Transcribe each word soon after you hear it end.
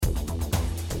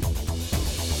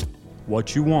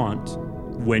what you want,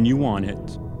 when you want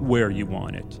it, where you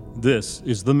want it. This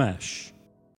is The Mesh.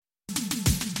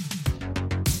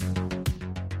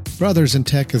 Brothers in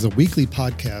Tech is a weekly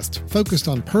podcast focused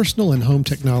on personal and home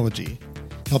technology,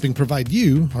 helping provide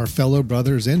you, our fellow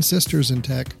brothers and sisters in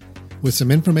tech, with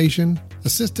some information,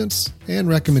 assistance, and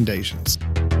recommendations.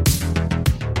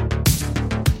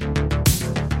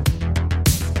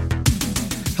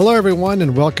 Hello, everyone,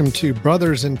 and welcome to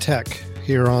Brothers in Tech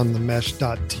here on the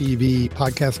Mesh.tv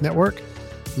podcast network.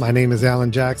 My name is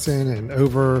Alan Jackson, and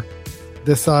over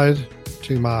this side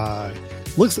to my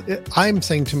I'm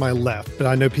saying to my left, but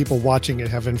I know people watching it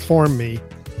have informed me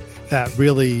that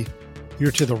really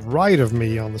you're to the right of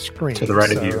me on the screen. To the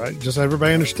right of you. Just so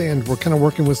everybody understand, we're kind of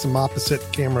working with some opposite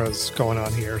cameras going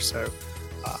on here. So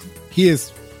he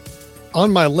is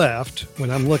on my left when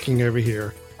I'm looking over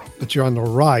here, but you're on the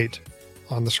right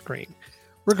on the screen.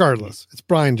 Regardless, it's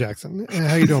Brian Jackson.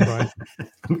 How you doing, Brian?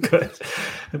 I'm good.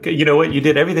 Okay, you know what? You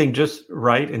did everything just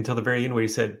right until the very end where you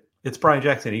said, it's Brian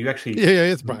Jackson. You actually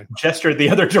it's Brian. Gestured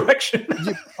the other direction.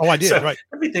 Oh, I did, so right.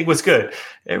 Everything was good.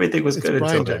 Everything was good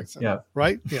Brian until Jackson, then. Yeah.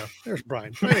 Right? Yeah, there's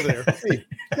Brian. Right there.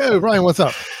 Hey, Brian, what's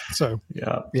up? So,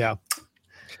 yeah.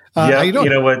 How you doing?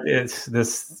 You know what? It's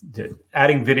this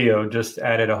adding video just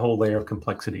added a whole layer of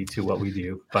complexity to what we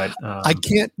do. But I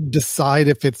can't decide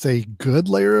if it's a good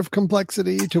layer of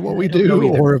complexity to what we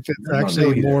do or if it's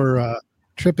actually more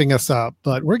tripping us up.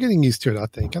 But we're getting used to it, I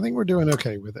think. I think we're doing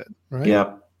okay with it, right?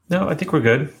 Yeah. No, I think we're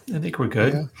good. Yeah.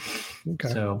 Okay.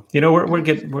 So,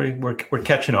 we're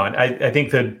catching on. I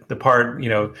think that the part,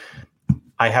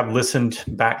 I have listened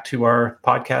back to our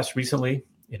podcast recently.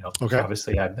 Okay.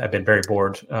 Obviously, I've been very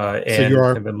bored. And so you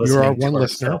are one listener.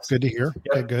 Ourselves. Good to hear.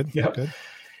 Yep. Okay, good. Yep. Good.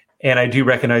 And I do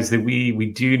recognize that we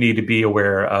do need to be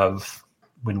aware of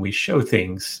when we show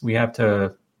things. We have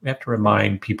to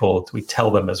remind people. We tell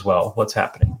them as well what's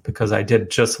happening, because I did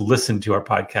just listen to our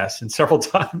podcast and several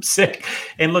times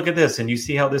and look at this, and you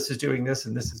see how this is doing this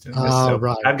and this is doing this. So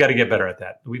right. I've got to get better at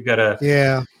that. We've got to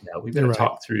we've got to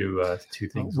talk through two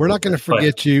things. We're not going to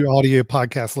forget you, audio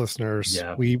podcast listeners.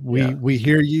 Yeah, we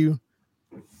hear you.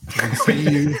 We see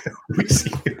you.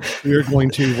 We're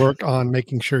going to work on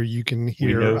making sure you can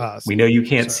hear us. We know you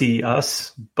can't see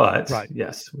us, but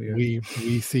yes, we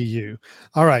see you.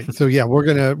 All right. So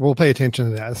we'll pay attention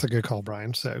to that. That's a good call,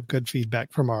 Brian. So good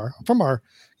feedback from our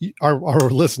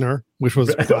listener, which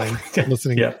was Brian,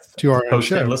 listening to our own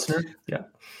show. Listener. Yeah.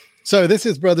 So this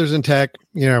is Brothers in Tech.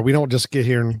 We don't just get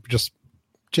here and just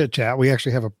chit chat. We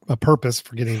actually have a purpose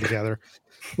for getting together.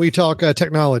 We talk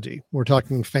technology. We're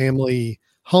talking family,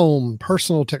 home,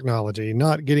 personal technology,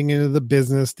 not getting into the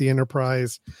business, the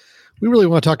enterprise. We really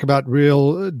want to talk about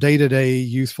real day-to-day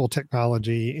useful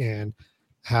technology and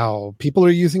how people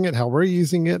are using it, how we're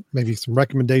using it, maybe some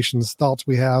recommendations, thoughts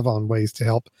we have on ways to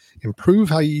help improve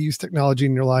how you use technology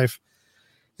in your life.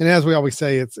 And as we always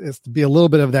say, it's to be a little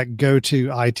bit of that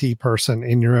go-to IT person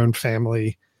in your own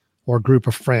family or group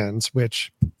of friends,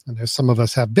 which I know some of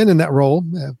us have been in that role,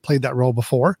 have played that role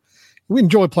before. We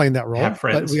enjoy playing that role,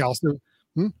 but we also...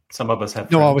 Some of us have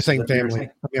friends. No, I was saying family.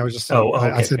 I was just saying,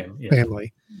 I said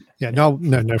family. Yeah,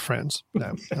 no friends.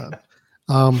 No.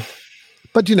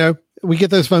 But we get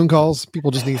those phone calls.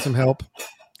 People just need some help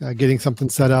getting something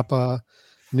set up.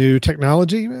 New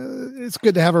technology. It's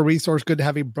good to have a resource. Good to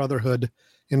have a brotherhood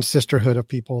and sisterhood of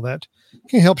people that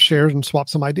can help share and swap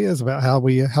some ideas about how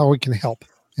we can help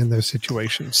in those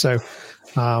situations. So,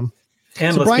 and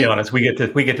let's be honest, we get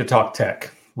to talk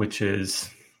tech, which is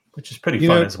pretty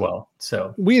fun as well.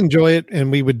 So we enjoy it, and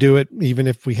we would do it even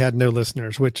if we had no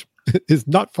listeners, which is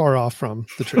not far off from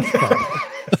the truth.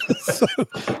 So,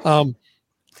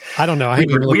 I don't know.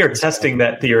 We are testing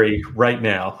that theory right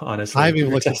now. Honestly, I haven't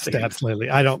even looked at the stats lately.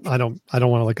 I don't want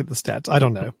to look at the stats. I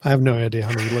don't know. I have no idea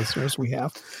how many listeners we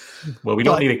have. Well, we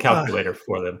don't need a calculator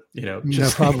for them.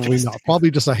 Probably not. Probably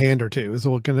just a hand or two is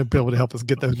what going to be able to help us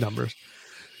get those numbers.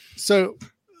 So,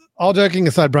 all joking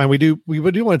aside, Brian, we do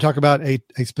want to talk about a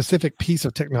specific piece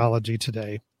of technology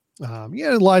today. A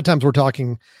lot of times we're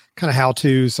talking kind of how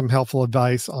to, some helpful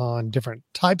advice on different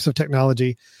types of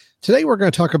technology. Today, we're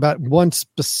going to talk about one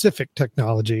specific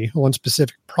technology, one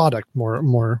specific product,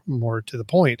 more to the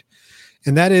point,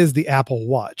 and that is the Apple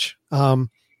Watch.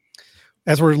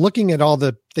 As we're looking at all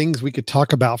the things we could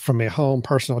talk about from a home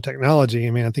personal technology,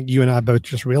 I think you and I both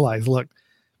just realized, look,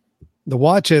 the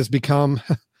watch has become...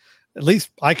 At least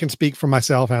I can speak for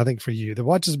myself, and I think for you, the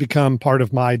watch has become part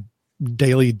of my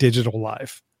daily digital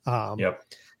life. Yep.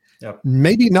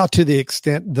 Maybe not to the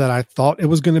extent that I thought it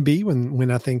was going to be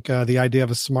when I think the idea of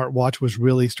a smartwatch was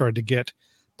really started to get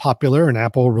popular, and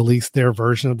Apple released their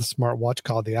version of the smartwatch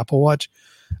called the Apple Watch.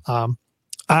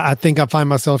 I think I find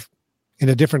myself in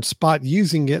a different spot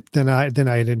using it than I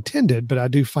had intended, but I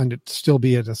do find it still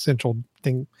be an essential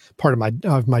thing, part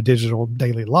of my digital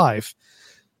daily life.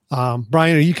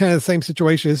 Brian, are you kind of the same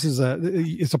situation? This is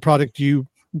it's a product you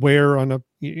wear on a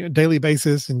daily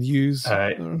basis and use?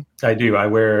 I do. I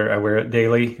wear it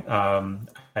daily. I'm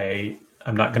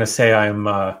not going to say I'm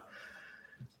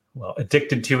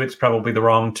addicted to it's probably the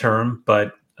wrong term,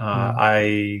 but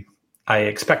I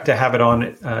expect to have it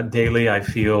on daily. I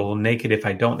feel naked if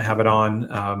I don't have it on.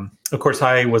 Of course,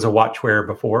 I was a watch wearer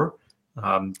before,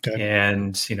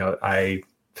 and I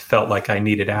felt like I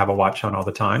needed to have a watch on all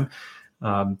the time.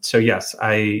 So yes,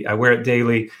 I wear it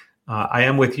daily. I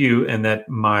am with you in that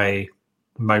my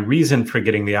reason for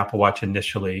getting the Apple Watch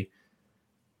initially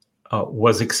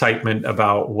was excitement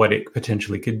about what it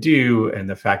potentially could do and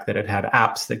the fact that it had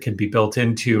apps that could be built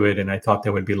into it. And I thought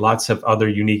there would be lots of other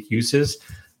unique uses.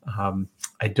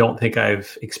 I don't think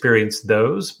I've experienced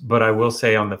those, but I will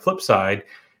say on the flip side,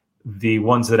 the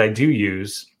ones that I do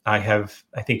use, I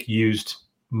think, used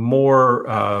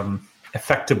more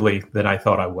effectively than I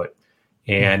thought I would,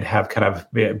 and have kind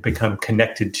of become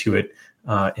connected to it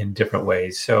in different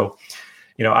ways. So,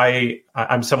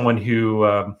 I'm someone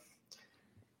who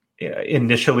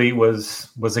initially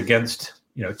was against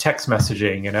text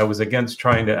messaging, and I was against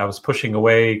I was pushing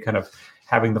away kind of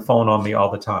having the phone on me all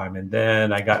the time. And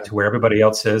then I got to where everybody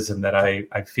else is, and that I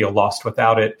feel lost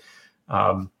without it.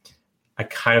 I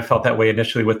kind of felt that way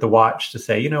initially with the watch, to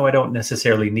say, I don't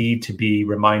necessarily need to be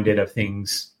reminded of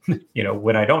things,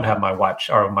 when I don't have my watch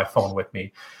or my phone with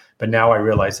me. But now I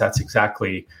realize that's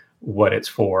exactly what it's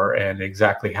for, and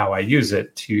exactly how I use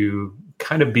it, to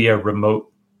kind of be a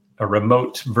remote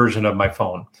version of my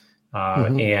phone,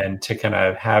 and to kind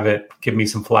of have it give me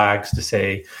some flags to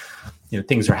say,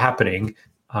 things are happening,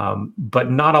 but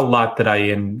not a lot that I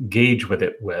engage with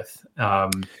it with.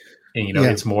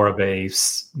 It's more of a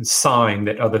sign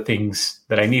that other things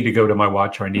that I need to go to my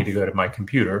watch, or I need to go to my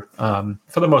computer.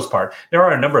 For the most part, there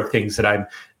are a number of things that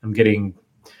I'm getting,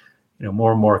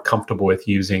 more and more comfortable with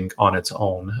using on its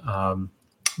own.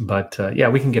 But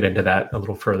we can get into that a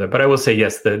little further. But I will say,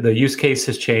 yes, the use case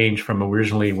has changed from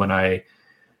originally when I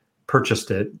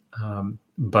purchased it.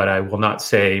 But I will not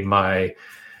say my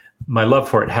love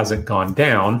for it hasn't gone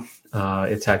down.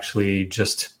 It's actually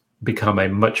just become a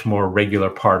much more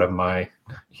regular part of my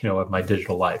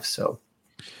digital life. So,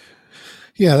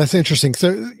 yeah, that's interesting.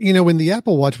 So, when the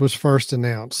Apple Watch was first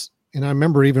announced, and I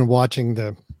remember even watching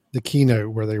the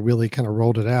keynote where they really kind of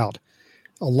rolled it out,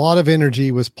 a lot of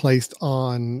energy was placed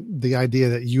on the idea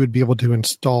that you would be able to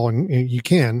install, and you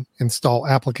can install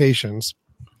applications,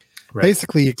 right,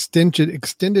 basically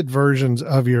extended versions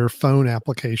of your phone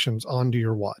applications onto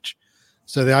your watch.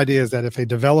 So the idea is that if a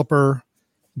developer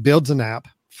builds an app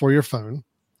for your phone,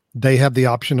 they have the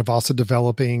option of also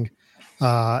developing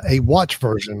a watch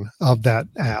version of that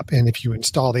app. And if you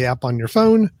install the app on your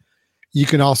phone, you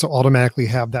can also automatically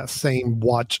have that same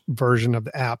watch version of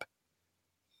the app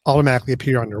automatically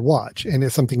appear on your watch. And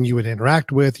it's something you would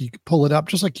interact with. You can pull it up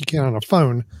just like you can on a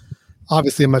phone.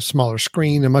 Obviously a much smaller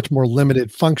screen and much more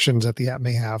limited functions that the app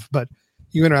may have, but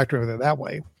you interact with it that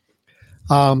way.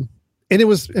 And it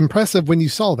was impressive when you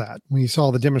saw that. When you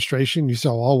saw the demonstration, you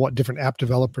saw all what different app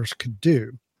developers could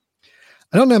do.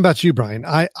 I don't know about you, Brian.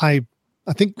 I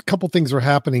think a couple things were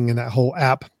happening in that whole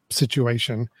app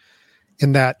situation,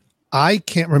 in that I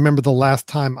can't remember the last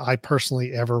time I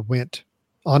personally ever went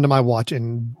onto my watch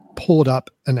and pulled up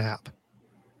an app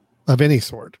of any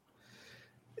sort.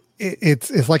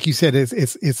 It's like you said,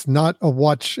 it's not a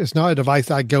watch. It's not a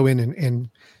device I go in and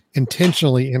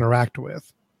intentionally interact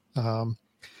with.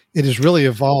 It has really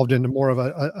evolved into more of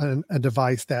a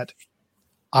device that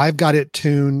I've got it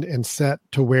tuned and set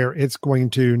to where it's going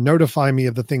to notify me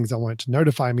of the things I want it to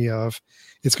notify me of.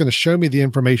 It's going to show me the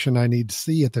information I need to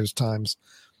see at those times.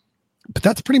 But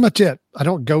that's pretty much it. I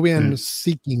don't go in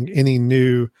seeking any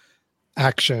new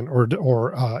action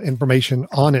or information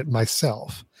on it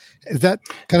myself. Is that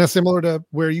kind of similar to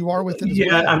where you are with it?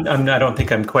 Yeah, well? I don't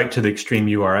think I'm quite to the extreme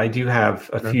you are. I do have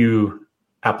a few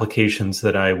applications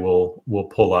that I will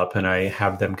pull up, and I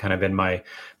have them kind of in my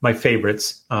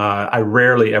favorites. I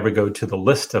rarely ever go to the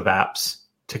list of apps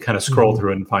to kind of scroll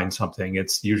through and find something.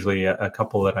 It's usually a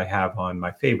couple that I have on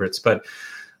my favorites, but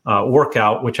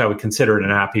Workout, which I would consider an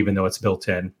app, even though it's built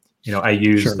in, I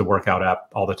use the Workout app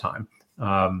all the time.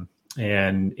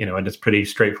 And it's pretty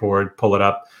straightforward. Pull it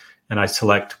up and I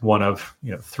select one of,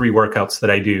 3 workouts that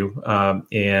I do.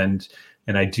 And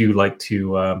I do like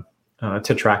to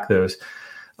track those.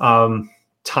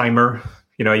 Timer,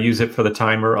 I use it for the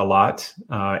timer a lot.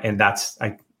 And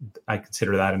I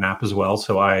consider that an app as well.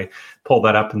 So I pull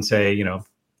that up and say,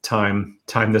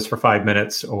 time this for 5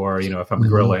 minutes, or, if I'm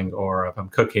grilling, or if I'm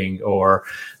cooking, or,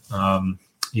 I'm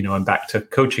back to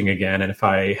coaching again. And if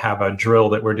I have a drill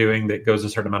that we're doing that goes a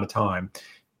certain amount of time,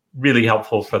 really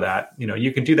helpful for that.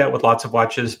 You can do that with lots of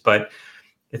watches, but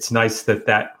it's nice that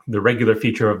the regular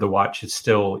feature of the watch is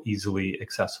still easily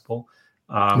accessible.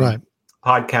 Right.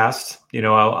 Podcasts,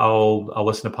 I'll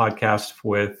listen to podcasts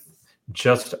with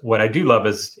just what I do love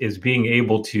is being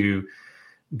able to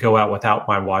go out without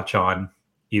my watch on,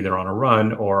 either on a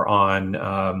run or on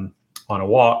a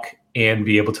walk, and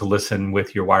be able to listen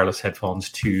with your wireless headphones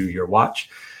to your watch.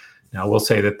 Now, I will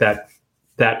say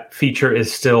that feature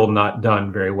is still not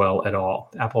done very well at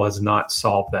all. Apple has not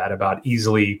solved that, about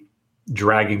easily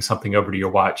dragging something over to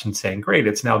your watch and saying, great,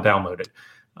 it's now downloaded.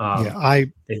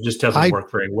 It just doesn't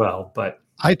work very well. But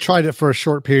I tried it for a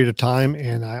short period of time,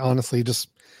 and I honestly just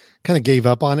kind of gave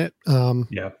up on it.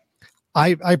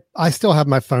 I still have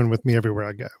my phone with me everywhere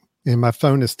I go, and my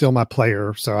phone is still my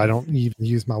player. So I don't even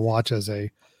use my watch as a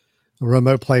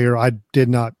remote player. I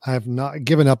have not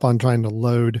given up on trying to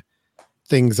load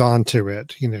things onto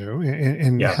it,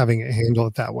 and having it handle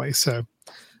it that way. So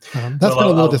that's been a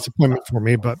little disappointment for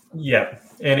me, but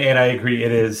and I agree.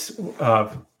 It is,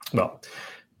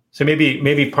 so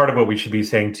maybe part of what we should be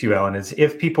saying to you, Alan, is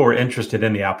if people were interested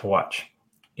in the Apple Watch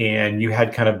and you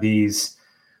had kind of these,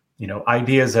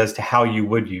 ideas as to how you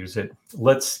would use it,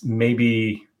 let's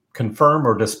maybe confirm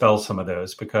or dispel some of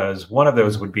those, because one of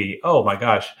those would be, oh my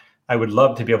gosh, I would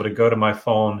love to be able to go to my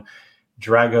phone,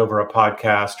 drag over a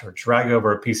podcast or drag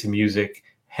over a piece of music,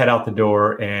 head out the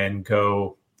door and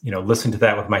go, listen to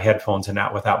that with my headphones and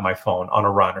not without my phone on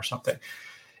a run or something.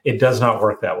 It does not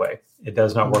work that way. It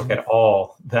does not work at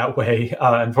all that way,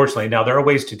 unfortunately. Now, there are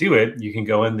ways to do it. You can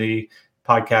go in the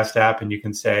podcast app and you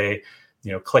can say,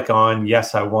 click on,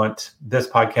 yes, I want this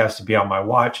podcast to be on my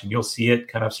watch, and you'll see it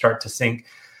kind of start to sync.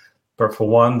 But for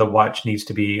one, the watch needs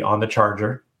to be on the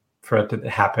charger for it to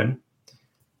happen,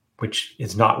 which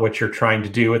is not what you're trying to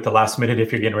do at the last minute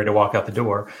if you're getting ready to walk out the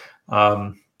door.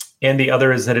 And the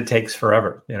other is that it takes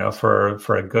forever.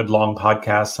 For a good long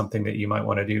podcast, something that you might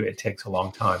want to do, it takes a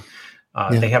long time.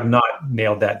 They have not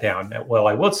nailed that down. Well,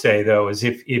 I will say, though, is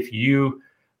if you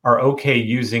are okay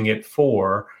using it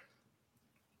for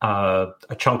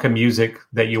a chunk of music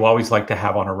that you always like to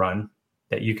have on a run,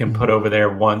 that you can put over there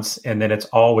once, and then it's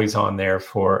always on there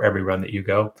for every run that you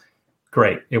go,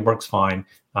 great. It works fine.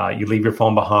 You leave your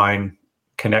phone behind,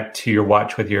 connect to your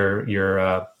watch with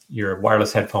your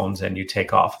wireless headphones, and you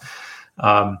take off.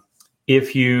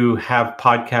 If you have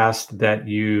podcasts that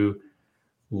you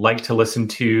like to listen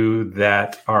to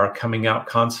that are coming out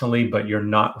constantly, but you're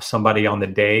not somebody on the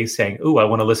day saying, "Ooh, I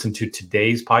want to listen to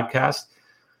today's podcast."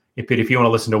 If you want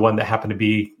to listen to one that happened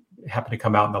to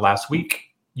come out in the last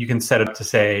week, you can set it to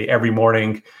say every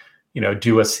morning,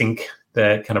 do a sync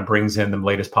that kind of brings in the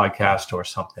latest podcast or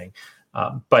something.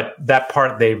 But that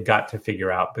part they've got to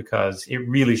figure out, because it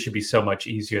really should be so much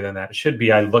easier than that. It should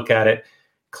be, I look at it,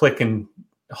 click and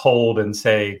hold and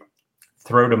say,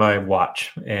 throw to my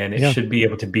watch, and it should be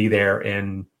able to be there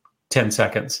in 10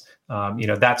 seconds.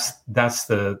 That's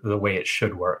the way it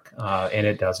should work. And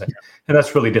it doesn't. And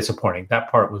that's really disappointing. That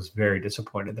part was very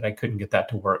disappointed that I couldn't get that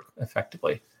to work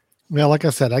effectively. Well, like I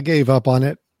said, I gave up on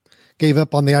it. Gave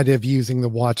up on the idea of using the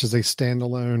watch as a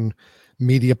standalone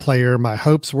media player. My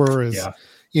hopes were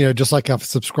just like I've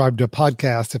subscribed to a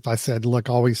podcast. If I said, look,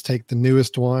 always take the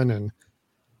newest one and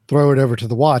throw it over to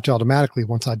the watch automatically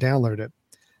once I download it.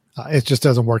 It just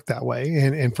doesn't work that way.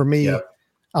 And for me,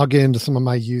 I'll get into some of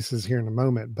my uses here in a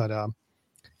moment, but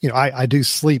I do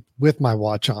sleep with my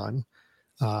watch on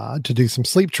to do some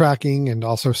sleep tracking and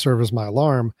also serve as my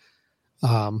alarm.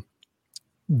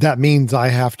 That means I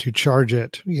have to charge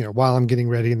it, while I'm getting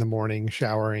ready in the morning,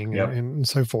 showering and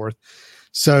so forth.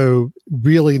 So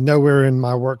really nowhere in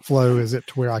my workflow is it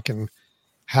to where I can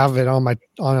have it on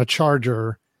a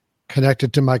charger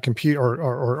connected to my computer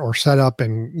or set up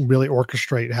and really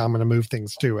orchestrate how I'm going to move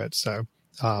things to it. So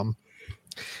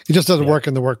it just doesn't work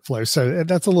in the workflow. So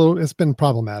it's been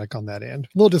problematic on that end.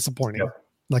 A little disappointing,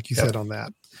 like you said on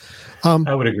that.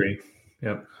 I would agree.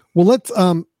 Yep. Well, let's,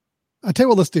 I tell you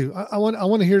what, let's do. I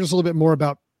want to hear just a little bit more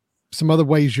about some other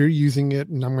ways you're using it,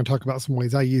 and I'm going to talk about some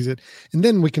ways I use it, and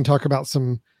then we can talk about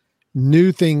some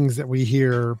new things that we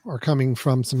hear are coming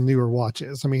from some newer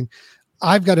watches. I mean,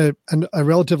 I've got a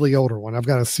relatively older one. I've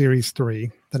got a Series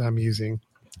 3 that I'm using.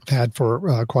 I've had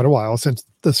for quite a while, since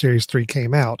the Series 3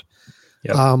 came out.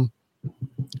 Yep.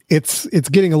 It's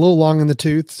getting a little long in the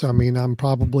tooth, so I mean, I'm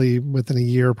probably within a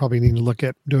year need to look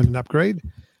at doing an upgrade.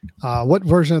 What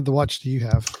version of the watch do you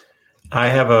have? I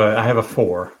have a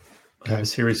 4. Okay. I have a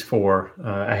Series 4.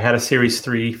 I had a Series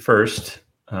 3 first.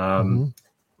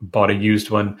 bought a used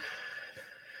one.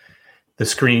 The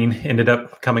screen ended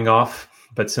up coming off,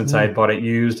 but since I had bought it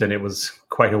used and it was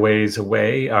quite a ways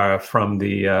away from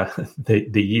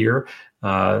the year,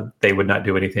 they would not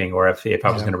do anything. Or if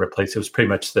I was going to replace it, was pretty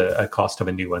much the cost of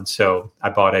a new one. So I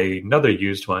bought another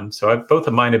used one. So both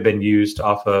of mine have been used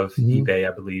off of eBay,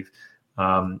 I believe,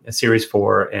 a Series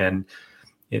 4, and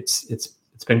it's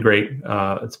been great.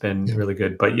 It's been really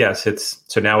good. But yes,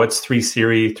 now it's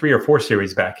 3 or 4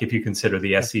 series back if you consider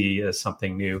the SE as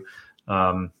something new.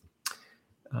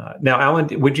 Now,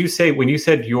 Alan, would you say when you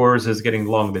said yours is getting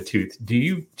long in the tooth, do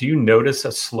you notice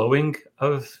a slowing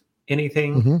of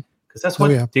anything? Because that's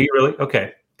one. Do you really?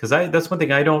 Okay, because that's one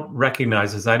thing I don't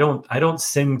recognize is I don't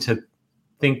seem to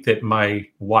think that my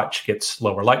watch gets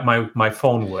slower like my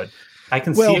phone would. I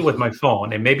can see it with my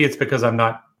phone, and maybe it's because I'm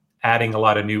not adding a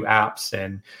lot of new apps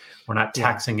and we're not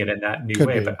taxing it in that new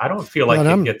way. But I don't feel like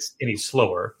it gets any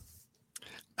slower.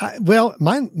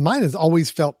 Mine has always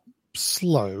felt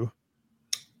slow.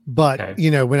 But,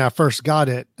 when I first got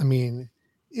it, I mean,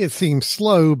 it seemed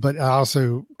slow, but I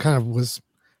also kind of was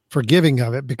forgiving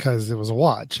of it because it was a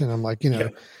watch. And I'm like,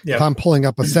 if I'm pulling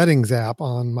up a settings app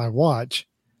on my watch,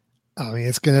 I mean,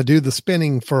 it's going to do the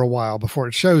spinning for a while before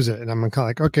it shows it. And I'm kind of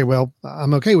like, okay, well,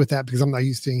 I'm okay with that because I'm not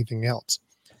used to anything else.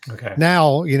 Okay.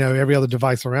 Now, every other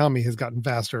device around me has gotten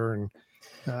faster and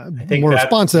more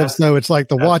responsive. So it's like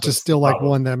the watch is still like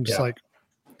one that I'm just like,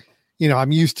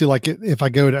 I'm used to like if I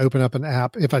go to open up an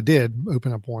app, if I did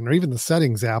open up one or even the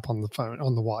settings app on the phone,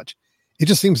 on the watch, it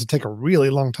just seems to take a really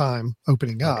long time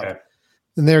opening up. Okay.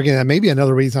 And there again, that may be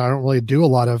another reason I don't really do a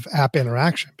lot of app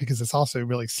interaction because it's also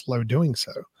really slow doing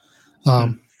so.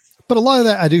 But a lot of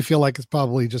that I do feel like it's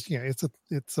probably just,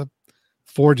 it's a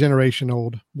 4-generation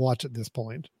old watch at this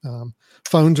point.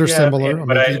 Phones are similar.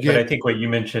 But I think what you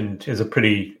mentioned is a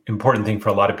pretty important thing for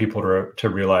a lot of people to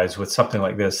realize with something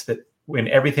like this, that when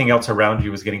everything else around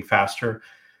you is getting faster,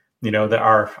 that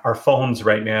our phones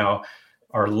right now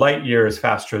are light years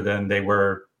faster than they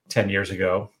were 10 years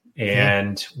ago.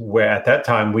 And where at that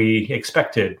time we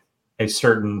expected a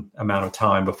certain amount of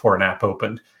time before an app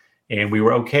opened, and we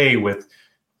were okay with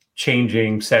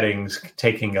changing settings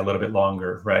taking a little bit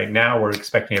longer. Right now we're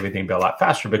expecting everything to be a lot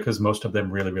faster because most of them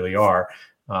really, really are.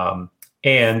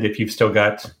 And if you've still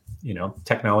got,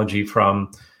 technology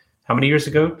from how many years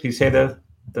ago do you say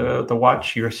the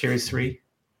watch, your Series 3?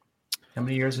 How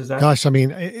many years is that? Gosh, I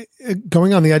mean,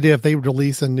 going on the idea if they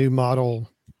release a new model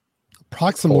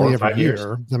approximately every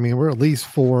year, I mean, we're at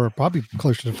least probably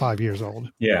closer to 5 years old.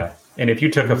 Yeah. And if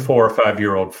you took a 4 or 5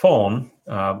 year old phone,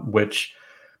 which,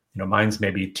 mine's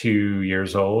maybe 2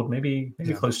 years old, maybe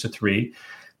close to 3,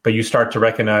 but you start to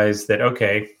recognize that,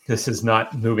 okay, this is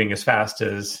not moving as fast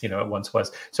as, it once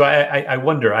was. So I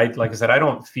wonder, like I said, I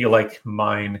don't feel like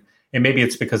mine, and maybe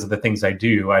it's because of the things I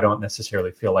do, I don't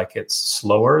necessarily feel like it's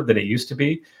slower than it used to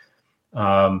be.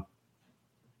 I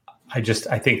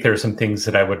think there are some things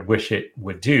that I would wish it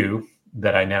would do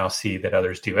that I now see that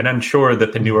others do. And I'm sure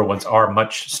that the newer ones are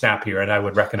much snappier, and I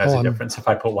would recognize the difference if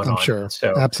I put one on. I'm sure.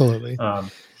 So, absolutely.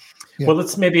 Well,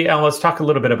 let's talk a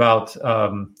little bit about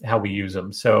how we use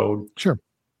them. So sure.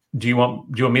 Do you want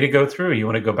me to go through, or you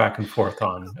want to go back and forth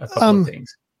on a couple of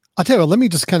things? I'll tell you what, let me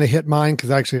just kind of hit mine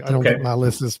because actually I don't think my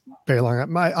list is very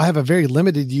long. I have a very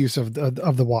limited use of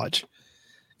the watch.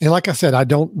 And like I said, I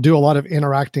don't do a lot of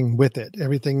interacting with it.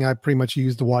 Everything I pretty much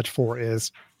use the watch for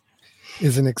is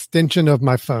an extension of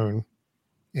my phone.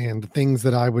 And the things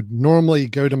that I would normally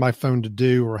go to my phone to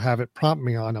do or have it prompt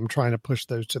me on, I'm trying to push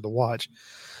those to the watch.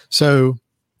 So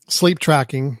sleep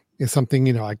tracking is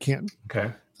something, I can't.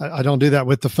 Okay. I don't do that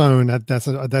with the phone. That's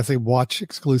a watch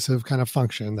exclusive kind of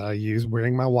function that I use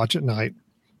wearing my watch at night.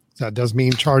 So that does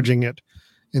mean charging it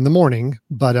in the morning,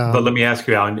 but let me ask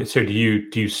you, Alan. So do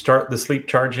you start the sleep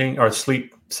charging or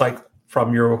sleep cycle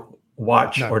from your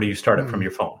watch, or do you start it from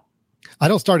your phone? I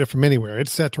don't start it from anywhere.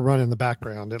 It's set to run in the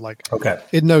background.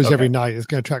 It knows every night it's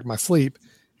going to track my sleep,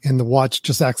 and the watch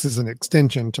just acts as an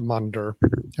extension to monitor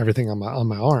everything on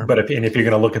my arm. But if you're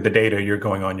going to look at the data, you're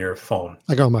going on your phone.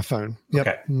 I go on my phone. Yep.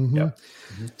 Okay. Mm-hmm. Yep.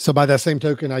 Mm-hmm. So by that same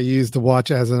token, I use the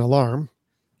watch as an alarm.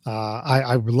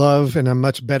 I love, and I'm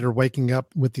much better waking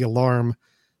up with the alarm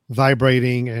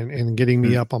vibrating and getting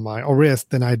me up on my wrist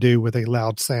than I do with a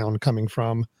loud sound coming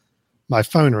from my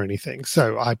phone or anything.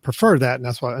 So I prefer that. And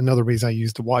that's another reason I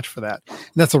use the watch for that. And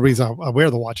that's the reason I wear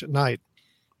the watch at night.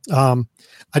 I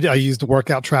use the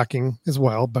workout tracking as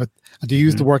well, but I do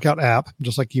use the workout app,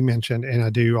 just like you mentioned, and I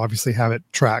do obviously have it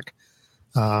track.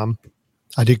 I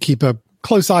do keep a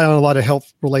close eye on a lot of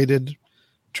health related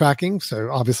tracking. So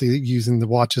obviously using the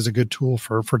watch is a good tool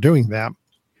for doing that.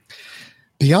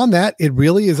 Beyond that, it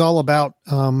really is all about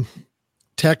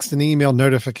text and email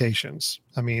notifications.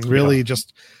 I mean, really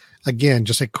just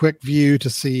a quick view to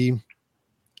see,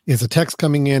 is a text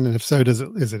coming in? And if so,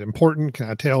 is it important? Can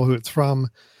I tell who it's from?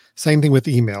 Same thing with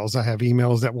emails. I have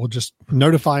emails that will just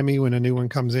notify me when a new one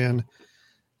comes in,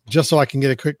 just so I can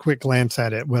get a quick glance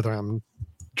at it, whether I'm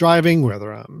driving,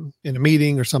 whether I'm in a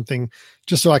meeting or something,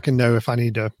 just so I can know if I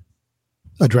need to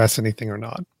address anything or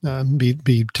not,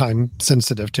 be time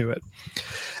sensitive to it.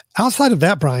 Outside of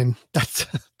that, Brian, that's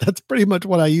pretty much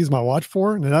what I use my watch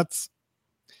for. And that's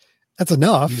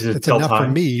enough. It's enough for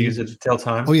me. Use it to tell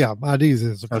time. Oh yeah. I do use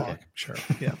it as a clock. Sure.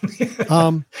 Yeah.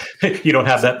 You don't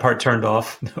have that part turned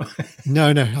off. No,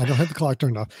 I don't have the clock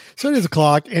turned off. So it is a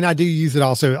clock. And I do use it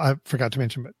also. I forgot to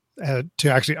mention, but to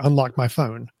actually unlock my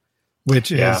phone,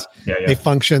 which is a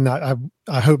function that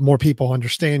I hope more people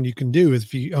understand you can do, is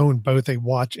if you own both a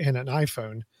watch and an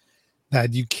iPhone,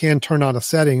 that you can turn on a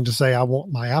setting to say, I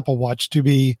want my Apple Watch to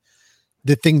be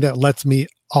the thing that lets me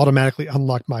automatically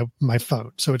unlock my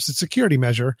phone. So it's a security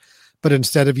measure, but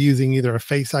instead of using either a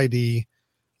Face ID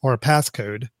or a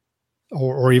passcode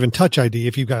or even Touch ID,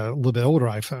 if you've got a little bit older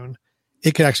iPhone,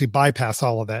 it could actually bypass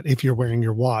all of that if you're wearing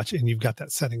your watch and you've got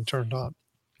that setting turned on.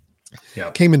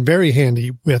 Yeah. Came in very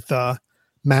handy with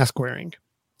mask wearing.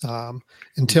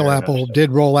 Until Very Apple much so.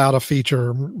 did roll out a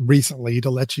feature recently to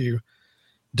let you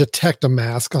detect a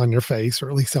mask on your face, or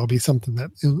at least that'll be something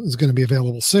that is going to be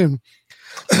available soon.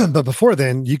 But before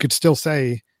then, you could still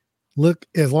say, look,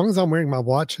 as long as I'm wearing my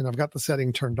watch and I've got the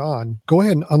setting turned on, go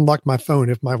ahead and unlock my phone.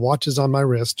 If my watch is on my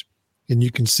wrist and you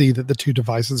can see that the two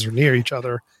devices are near each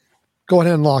other, go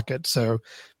ahead and lock it. So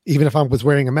even if I was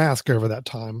wearing a mask over that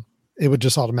time, it would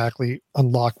just automatically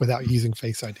unlock without using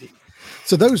Face ID.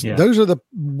 So those are the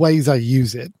ways I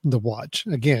use it, the watch.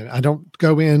 Again, I don't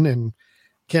go in and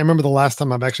can't remember the last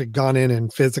time I've actually gone in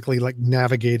and physically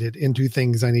navigated into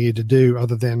things I needed to do,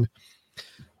 other than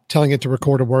telling it to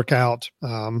record a workout,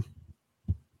 telling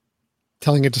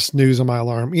it to snooze on my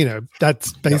alarm.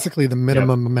 That's basically the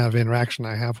minimum amount of interaction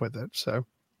I have with it. So,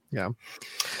 yeah,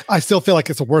 I still feel like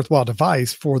it's a worthwhile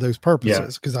device for those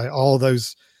purposes, because all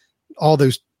those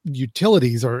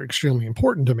utilities are extremely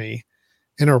important to me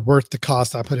and are worth the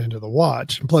cost I put into the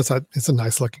watch. And plus, it's a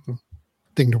nice looking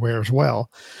thing to wear as well.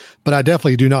 But I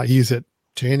definitely do not use it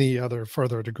to any other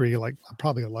further degree, like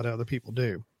probably a lot of other people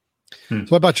do. So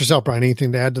what about yourself, Brian?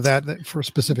 Anything to add to that for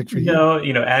specific for you? No,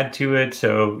 add to it.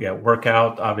 So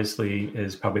workout obviously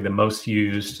is probably the most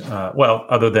used.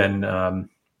 Other than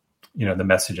the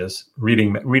messages,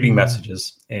 reading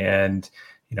messages, and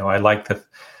I like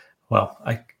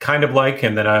I kind of like,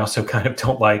 and then I also kind of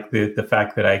don't like the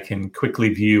fact that I can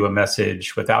quickly view a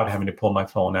message without having to pull my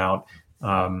phone out,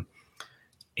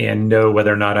 and know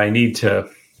whether or not I need to,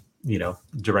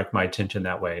 direct my attention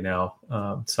that way. Now,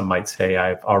 some might say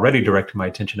I've already directed my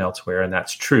attention elsewhere, and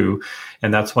that's true.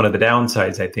 And that's one of the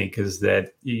downsides, I think, is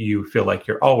that you feel like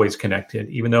you're always connected,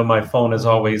 even though my phone is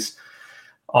always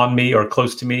on me or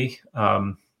close to me.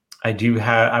 I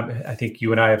think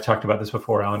you and I have talked about this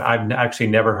before, Alan. I've actually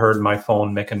never heard my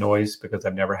phone make a noise because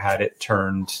I've never had it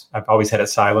turned. I've always had it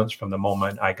silenced from the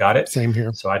moment I got it. Same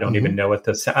here. So I don't even know what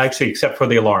actually, except for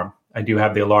the alarm. I do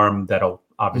have the alarm that'll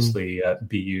obviously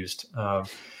be used.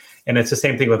 And it's the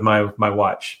same thing with my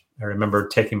watch. I remember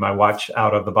taking my watch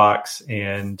out of the box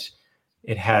and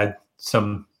it had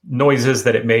some noises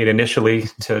that it made initially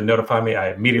to notify me.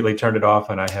 I immediately turned it off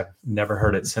and I have never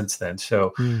heard it since then.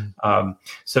 So,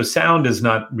 so sound is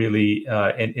not really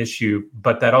an issue,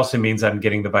 but that also means I'm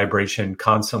getting the vibration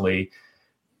constantly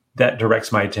that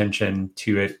directs my attention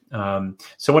to it.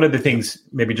 So one of the things,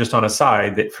 maybe just on a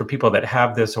side, that for people that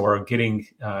have this or are going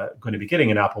to be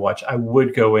getting an Apple Watch, I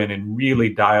would go in and really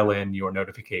dial in your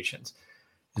notifications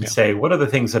and say, what are the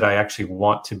things that I actually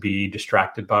want to be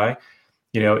distracted by?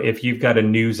 If you've got a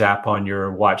news app on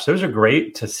your watch, those are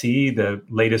great to see the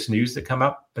latest news that come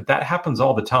up, but that happens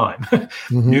all the time.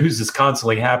 News is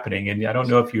constantly happening. And I don't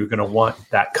know if you're going to want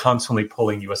that constantly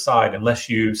pulling you aside unless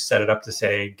you set it up to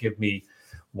say, give me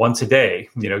once a day,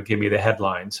 give me the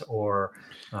headlines or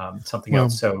something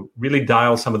else. So really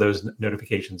dial some of those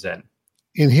notifications in.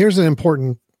 And here's an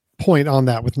important point on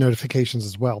that with notifications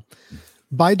as well.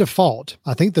 By default,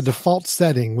 I think the default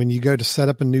setting when you go to set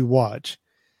up a new watch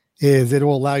is it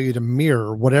will allow you to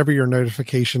mirror whatever your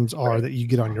notifications are that you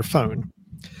get on your phone.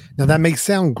 Now that may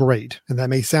sound great. And that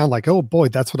may sound like, oh boy,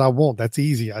 that's what I want. That's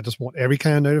easy. I just want every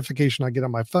kind of notification I get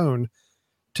on my phone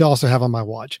to also have on my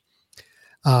watch.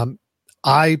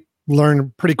 I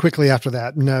learned pretty quickly after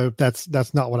that, no, that's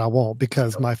not what I want,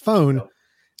 because my phone,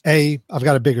 A, I've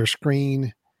got a bigger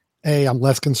screen. A, I'm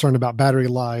less concerned about battery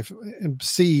life. And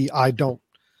C, I don't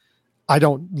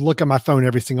look at my phone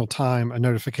every single time a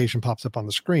notification pops up on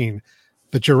the screen.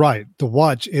 But you're right. The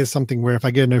watch is something where if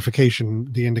I get a notification,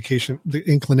 the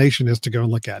inclination is to go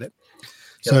and look at it.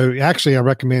 Yep. So actually, I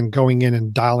recommend going in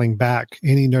and dialing back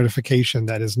any notification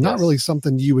that is not really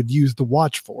something you would use the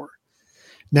watch for.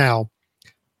 Now,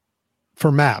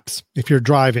 for maps, if you're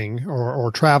driving or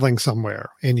traveling somewhere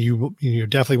and you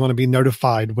definitely want to be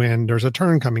notified when there's a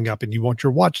turn coming up and you want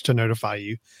your watch to notify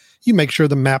you, you make sure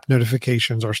the map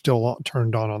notifications are still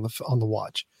turned on the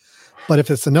watch. But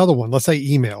if it's another one, let's say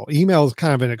email is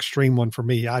kind of an extreme one for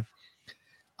me. I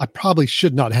probably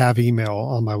should not have email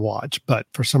on my watch, but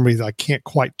for some reason I can't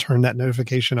quite turn that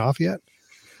notification off yet.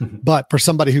 But for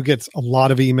somebody who gets a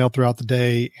lot of email throughout the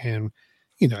day and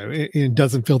it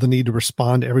doesn't feel the need to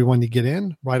respond to everyone you get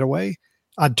in right away,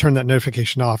 I'd turn that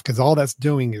notification off, because all that's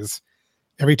doing is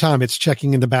every time it's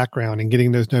checking in the background and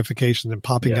getting those notifications and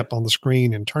popping up on the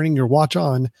screen and turning your watch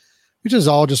on, which is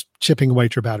all just chipping away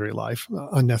at your battery life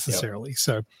unnecessarily.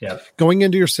 So going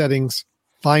into your settings,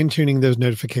 fine-tuning those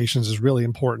notifications is really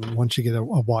important once you get a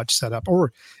watch set up.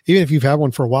 Or even if you've had one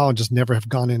for a while and just never have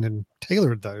gone in and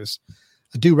tailored those,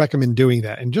 I do recommend doing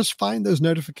that. And just find those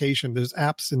notifications, those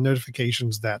apps and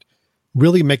notifications that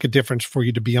really make a difference for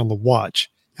you to be on the watch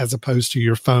as opposed to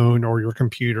your phone or your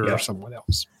computer or someone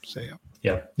else. So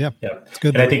it's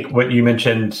good. And I think what you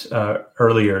mentioned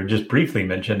earlier, just briefly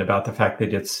mentioned about the fact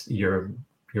that it's your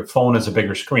phone is a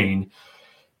bigger screen,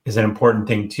 is an important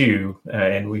thing too.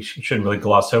 And we shouldn't really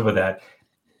gloss over that.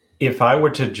 If I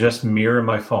were to just mirror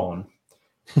my phone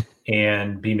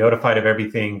and be notified of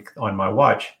everything on my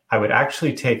watch, I would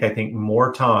actually take, I think,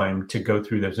 more time to go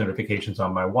through those notifications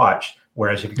on my watch.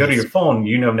 Whereas if you go to your phone,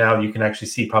 now you can actually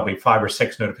see probably 5 or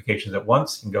 6 notifications at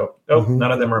once and go,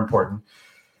 none of them are important.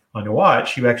 On your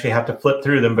watch, you actually have to flip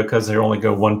through them because they only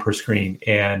go one per screen.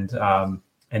 And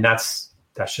that's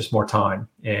just more time.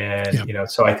 And,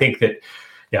 so I think that,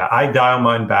 I dial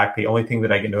mine back. The only thing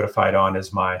that I get notified on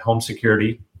is my home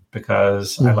security,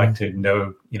 because I like to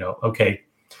know, okay,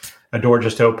 a door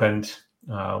just opened,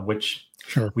 which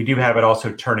we do have it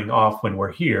also turning off when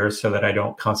we're here so that I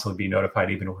don't constantly be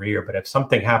notified even when we're here. But if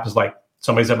something happens, like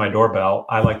somebody's at my doorbell,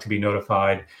 I like to be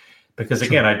notified because,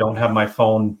 again, I don't have my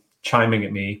phone chiming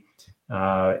at me.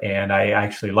 And I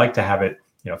actually like to have it,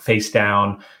 face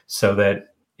down so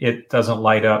that it doesn't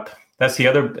light up. That's the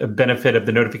other benefit of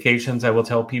the notifications, I will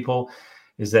tell people,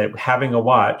 is that having a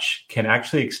watch can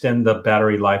actually extend the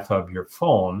battery life of your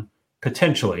phone,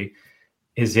 potentially,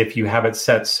 is if you have it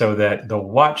set so that the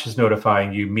watch is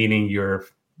notifying you, meaning your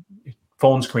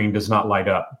phone screen does not light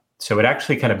up. So it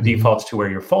actually kind of defaults to where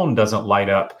your phone doesn't light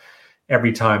up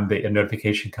every time a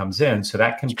notification comes in. So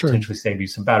that can potentially save you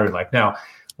some battery life. Now,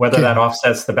 whether that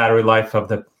offsets the battery life of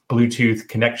the Bluetooth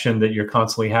connection that you're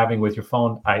constantly having with your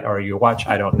phone or your watch,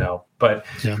 I don't know. But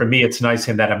for me, it's nice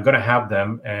in that I'm going to have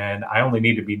them and I only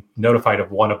need to be notified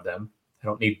of one of them. I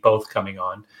don't need both coming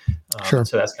on. So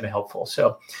that's kind of helpful.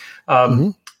 So,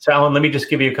 so Alan, let me just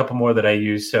give you a couple more that I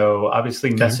use. So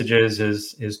obviously messages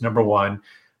is number one,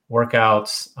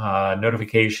 workouts,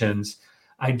 notifications.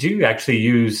 I do actually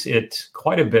use it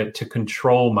quite a bit to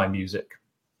control my music,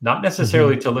 not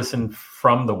necessarily to listen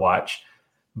from the watch,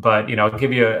 but, I'll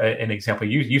give you an example.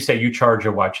 You say you charge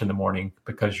your watch in the morning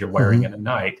because you're wearing it at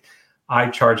night. I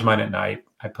charge mine at night.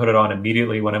 I put it on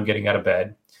immediately when I'm getting out of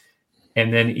bed.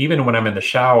 And then even when I'm in the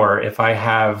shower, if I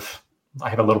have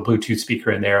a little Bluetooth speaker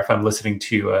in there, if I'm listening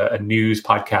to a news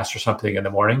podcast or something in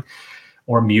the morning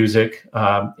or music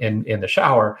in the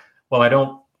shower, well, I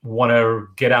don't want to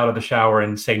get out of the shower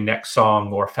and say next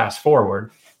song or fast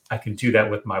forward. I can do that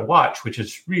with my watch, which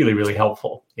is really, really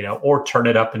helpful, or turn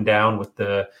it up and down with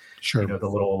the, the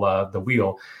little, the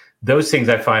wheel. Those things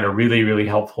I find are really, really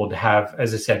helpful to have,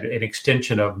 as I said, an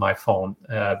extension of my phone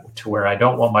to where I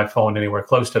don't want my phone anywhere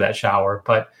close to that shower,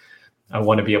 but I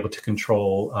want to be able to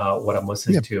control what I'm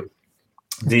listening to.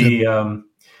 The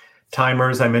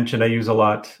timers I mentioned, I use a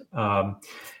lot.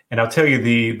 And I'll tell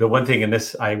you the one thing, and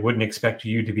this, I wouldn't expect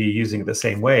you to be using it the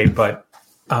same way, but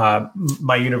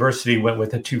my university went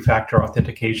with a 2-factor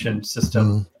authentication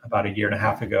system about 1.5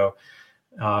 years ago.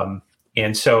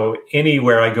 And so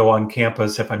anywhere I go on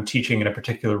campus, if I'm teaching in a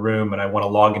particular room and I want to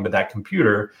log into that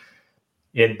computer,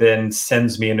 it then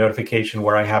sends me a notification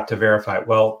where I have to verify it.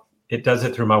 Well, it does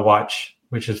it through my watch,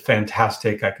 which is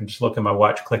fantastic. I can just look at my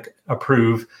watch, click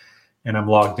approve, and I'm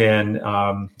logged in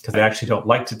because I actually don't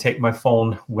like to take my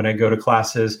phone when I go to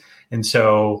classes. And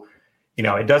so,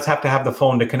 it does have to have the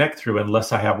phone to connect through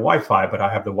unless I have Wi-Fi, but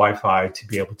I have the Wi-Fi to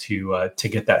be able to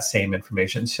get that same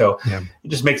information. So it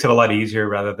just makes it a lot easier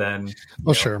rather than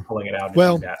pulling it out.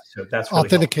 And that. So that's really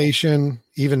authentication, helpful.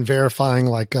 Even verifying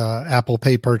like Apple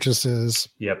Pay purchases.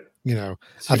 Yep.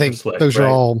 I think those are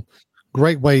all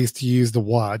great ways to use the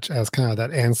watch as kind of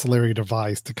that ancillary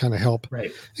device to kind of help.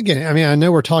 Right. Again, I mean, I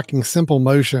know we're talking simple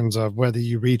motions of whether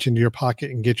you reach into your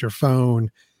pocket and get your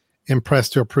phone and press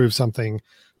to approve something,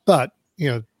 but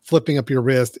flipping up your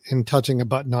wrist and touching a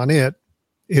button on it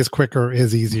is quicker,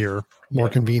 is easier, more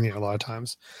convenient a lot of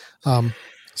times. So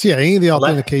yeah, any of the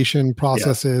authentication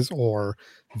processes or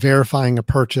verifying a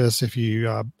purchase, if you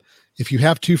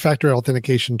have two-factor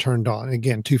authentication turned on,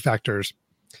 again, two factors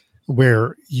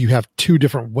where you have two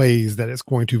different ways that it's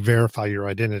going to verify your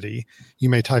identity. You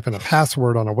may type in a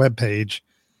password on a web page,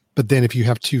 but then if you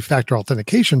have two-factor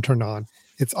authentication turned on,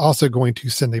 it's also going to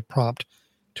send a prompt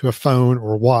to a phone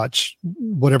or watch,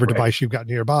 whatever device you've got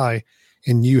nearby,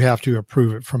 and you have to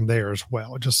approve it from there as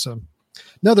well. Just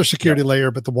another security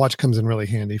layer, but the watch comes in really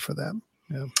handy for that.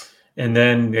 Yeah. And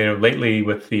then, lately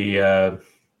with the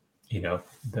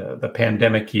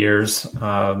pandemic years,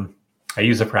 I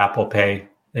use it for Apple Pay.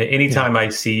 Anytime I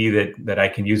see that I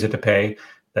can use it to pay,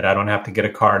 that I don't have to get a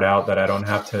card out, that I don't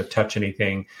have to touch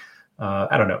anything.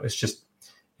 I don't know.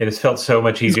 It has felt so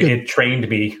much easier. It trained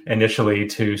me initially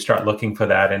to start looking for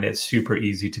that, and it's super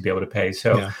easy to be able to pay.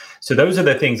 So those are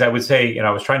the things I would say. I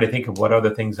was trying to think of what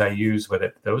other things I use with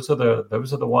it. Those are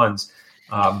the ones.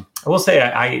 I will say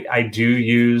I do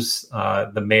use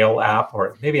the Mail app,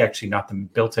 or maybe actually not the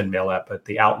built-in Mail app, but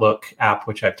the Outlook app,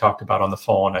 which I've talked about on the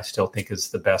phone. I still think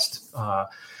is the best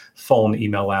phone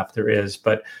email app there is.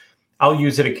 But I'll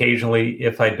use it occasionally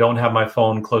if I don't have my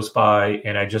phone close by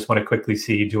and I just want to quickly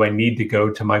see, do I need to go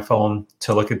to my phone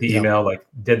to look at the email? Like,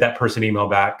 did that person email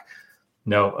back?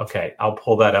 No. Okay. I'll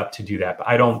pull that up to do that. But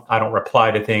I don't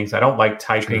reply to things. I don't like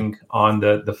typing on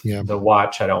the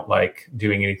watch. I don't like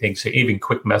doing anything. So even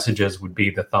quick messages would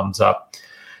be the thumbs up,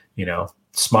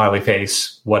 smiley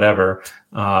face, whatever.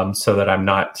 So that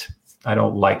I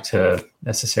don't like to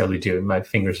necessarily do it. My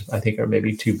fingers, I think, are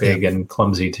maybe too big and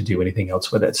clumsy to do anything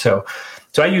else with it. So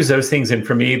I use those things. And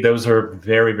for me, those are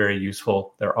very, very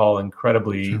useful. They're all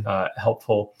incredibly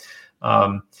helpful.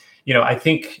 I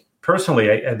think personally,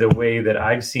 the way that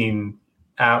I've seen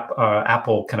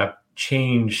Apple kind of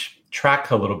change track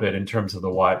a little bit in terms of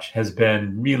the watch has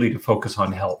been really to focus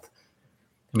on health.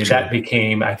 I mean, that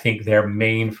became, I think, their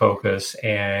main focus.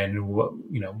 And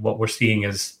what we're seeing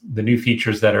is the new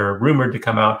features that are rumored to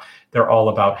come out. They're all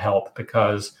about health,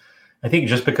 because I think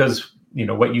just because,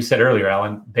 what you said earlier,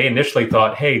 Alan, they initially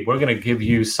thought, hey, we're going to give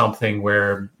you something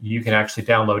where you can actually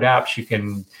download apps. You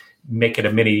can make it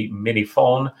a mini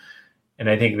phone. And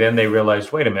I think then they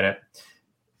realized, wait a minute,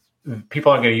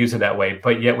 people aren't going to use it that way.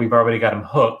 But yet we've already got them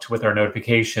hooked with our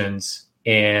notifications.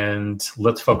 And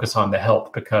let's focus on the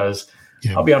health, because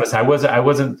I'll be honest, I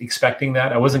wasn't expecting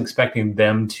that. I wasn't expecting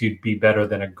them to be better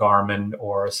than a Garmin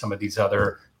or some of these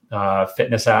other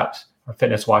fitness apps or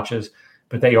fitness watches,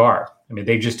 but they are. I mean,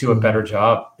 they just do a better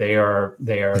job. They are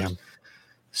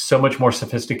so much more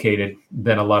sophisticated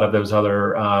than a lot of those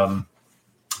other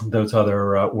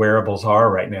wearables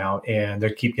are right now, and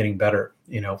they keep getting better.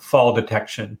 Fall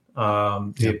detection,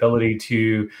 the ability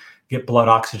to get blood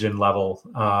oxygen level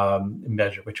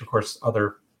measure, which of course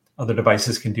other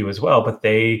devices can do as well, but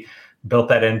they built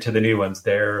that into the new ones.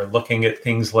 They're looking at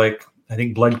things like, I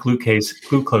think blood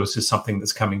glucose is something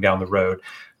that's coming down the road.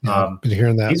 Been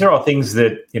hearing that. These are all things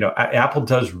that, Apple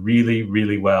does really,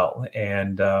 really well.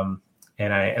 And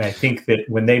I think that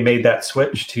when they made that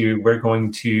switch to, we're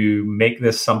going to make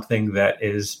this something that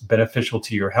is beneficial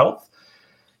to your health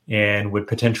and would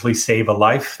potentially save a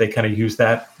life, they kind of use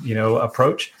that,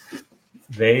 approach.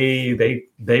 They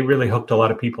really hooked a lot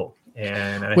of people.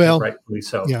 And I think rightfully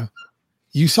so. Yeah.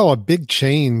 You saw a big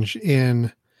change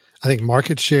in, I think,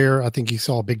 market share. I think you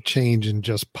saw a big change in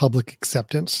just public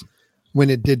acceptance when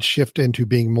it did shift into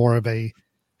being more of a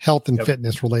health and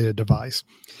fitness related device.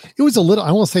 It was a little,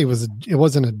 I won't say it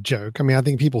wasn't a joke. I mean, I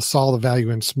think people saw the value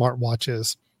in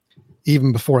smartwatches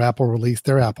even before Apple released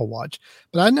their Apple Watch.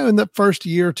 But I know in the first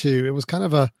year or two, it was kind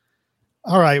of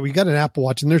all right, we got an Apple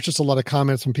Watch, and there's just a lot of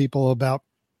comments from people about,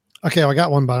 okay, I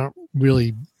got one, but I don't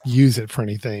really use it for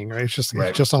anything, right? It's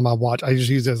just on my watch. I just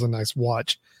use it as a nice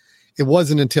watch. It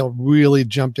wasn't until it really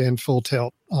jumped in full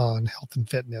tilt on health and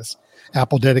fitness,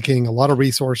 Apple dedicating a lot of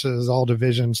resources, all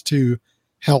divisions to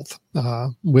health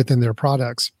within their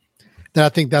products, that I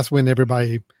think that's when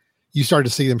you started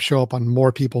to see them show up on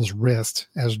more people's wrist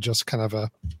as just kind of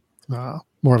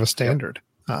more of a standard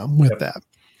with that.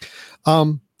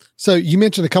 So you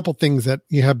mentioned a couple things that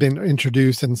you have been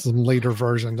introduced in some later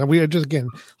versions. And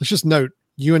let's just note,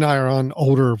 you and I are on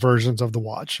older versions of the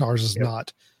watch. Ours is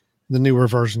not the newer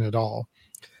version at all.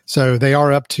 So they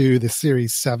are up to the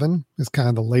Series 7 is kind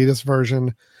of the latest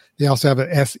version. They also have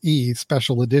an SE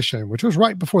special edition, which was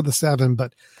right before the 7,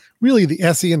 but really the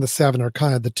SE and the 7 are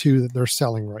kind of the two that they're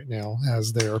selling right now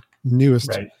as their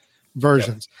newest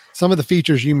versions. Yep. Some of the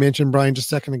features you mentioned, Brian,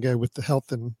 just a second ago with the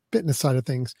health and fitness side of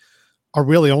things are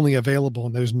really only available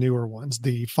in those newer ones.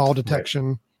 The fall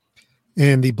detection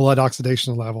and the blood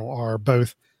oxidation level are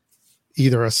both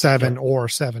either a 7 or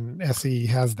 7 SE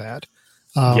has that.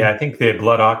 I think the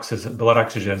blood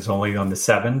oxygen is only on the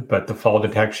 7, but the fall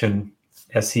detection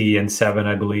SE and 7,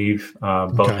 I believe,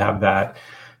 both have that.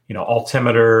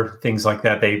 Altimeter, things like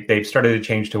that. They've started to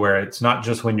change to where it's not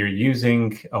just when you're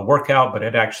using a workout, but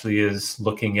it actually is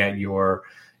looking at your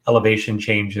elevation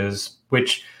changes,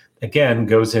 which again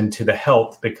goes into the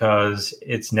health because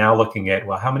it's now looking at,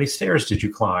 well, how many stairs did you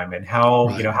climb and how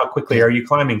quickly are you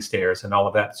climbing stairs and all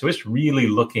of that. So it's really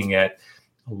looking at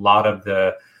a lot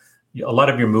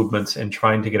of your movements and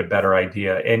trying to get a better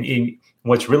idea. And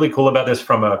what's really cool about this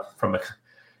from a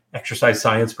exercise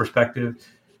science perspective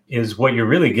is what you're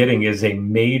really getting is a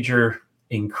major,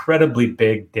 incredibly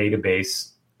big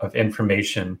database of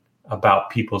information about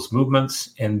people's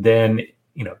movements. And then,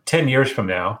 10 years from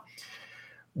now,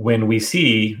 when we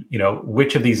see,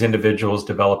 which of these individuals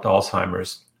developed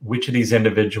Alzheimer's, which of these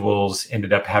individuals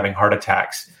ended up having heart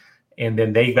attacks, and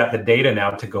then they got the data now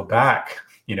to go back,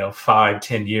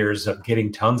 5-10 years of getting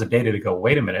tons of data to go,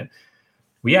 wait a minute,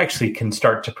 we actually can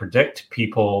start to predict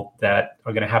people that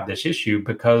are going to have this issue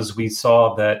because we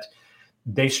saw that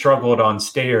they struggled on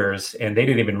stairs and they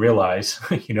didn't even realize,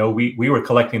 we were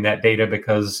collecting that data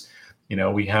because,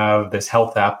 we have this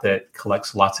health app that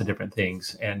collects lots of different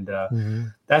things. And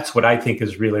that's what I think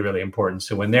is really, really important.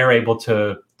 So when they're able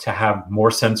to have more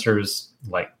sensors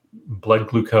like blood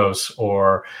glucose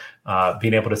or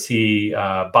being able to see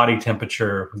body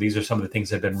temperature, these are some of the things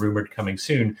that have been rumored coming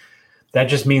soon. That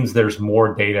just means there's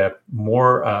more data,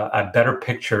 a better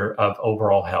picture of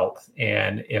overall health.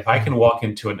 And if I can walk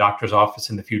into a doctor's office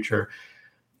in the future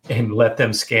and let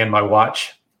them scan my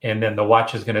watch, and then the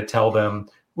watch is going to tell them,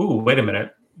 ooh, wait a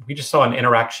minute, we just saw an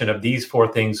interaction of these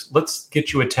 4 things. Let's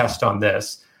get you a test on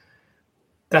this.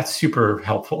 That's super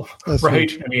helpful, right?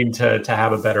 Huge. I mean, to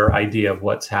have a better idea of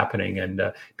what's happening.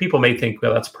 And people may think,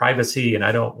 well, that's privacy and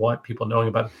I don't want people knowing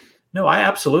about it. No, I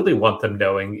absolutely want them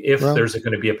knowing if there's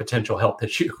going to be a potential health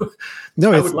issue.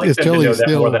 No, I would like them to know that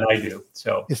more than I do.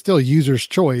 So it's still user's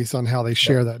choice on how they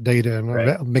share that data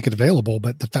and make it available.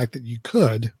 But the fact that you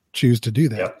could choose to do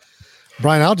that,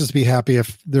 Brian, I'll just be happy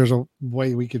if there's a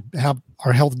way we could have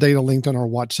our health data linked on our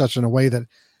watch such in a way that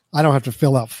I don't have to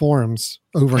fill out forms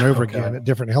over and over again at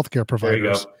different healthcare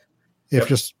providers. If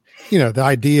just, the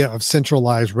idea of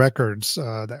centralized records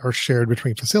that are shared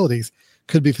between facilities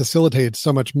could be facilitated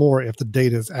so much more if the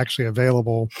data is actually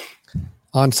available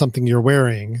on something you're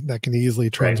wearing that can easily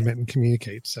transmit and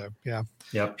communicate. So,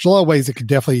 there's a lot of ways it could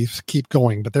definitely keep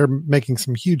going, but they're making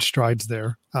some huge strides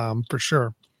there for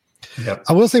sure.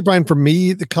 I will say, Brian, for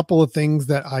me, the couple of things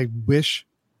that I wish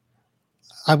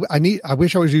I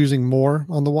wish I was using more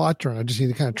on the watch, or I just need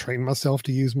to kind of train myself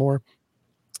to use more.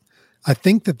 I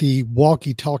think that the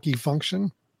walkie-talkie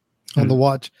function on the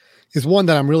watch is one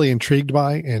that I'm really intrigued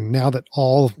by. And now that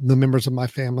all the members of my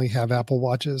family have Apple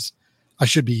Watches, I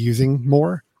should be using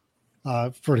more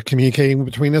for communicating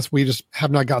between us. We just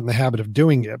have not gotten the habit of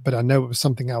doing it, but I know it was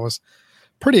something I was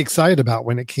pretty excited about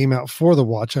when it came out for the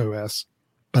Watch OS,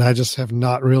 but I just have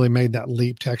not really made that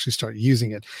leap to actually start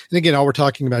using it. And again, all we're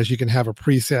talking about is you can have a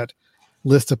preset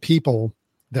list of people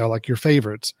that are like your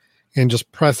favorites, and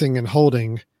just pressing and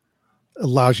holding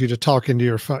allows you to talk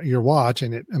into your watch,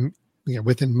 and it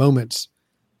within moments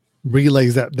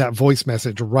relays that voice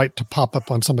message right to pop up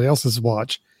on somebody else's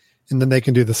watch, and then they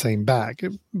can do the same back.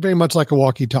 Very much like a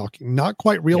walkie-talkie, not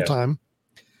quite real time.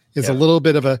 It's a little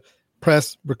bit of a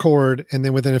press, record, and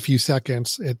then within a few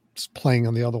seconds, it's playing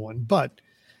on the other one. But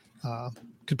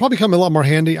could probably come a lot more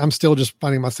handy. I'm still just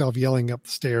finding myself yelling up the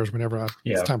stairs whenever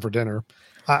it's time for dinner.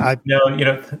 I'll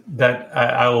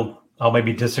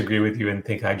maybe disagree with you and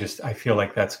think I feel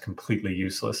like that's completely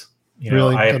useless.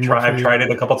 I've tried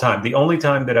it a couple times. The only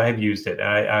time that I have used it,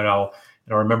 I'll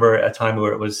remember a time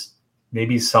where it was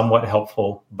maybe somewhat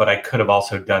helpful, but I could have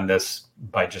also done this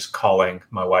by just calling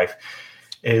my wife.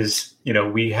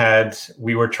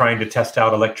 We were trying to test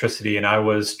out electricity, and I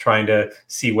was trying to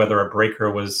see whether a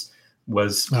breaker was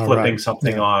flipping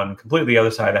something on completely the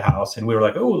other side of the house. And we were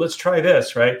like, oh, let's try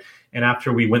this. Right. And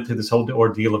after we went through this whole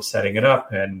ordeal of setting it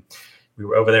up, and we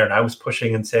were over there and I was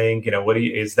pushing and saying,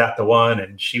 is that the one?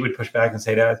 And she would push back and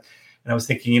say that. And I was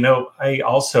thinking, I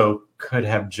also could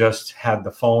have just had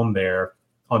the phone there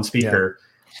on speaker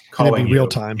calling you, real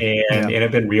time. And it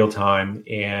had been real time,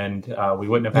 and we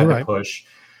wouldn't have had to push.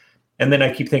 And then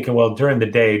I keep thinking, well, during the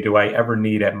day, do I ever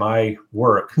need at my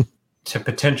work to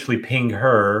potentially ping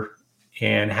her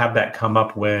and have that come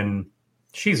up when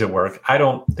she's at work. I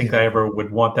don't think I ever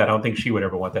would want that. I don't think she would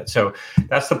ever want that. So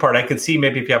that's the part I could see.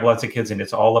 Maybe if you have lots of kids and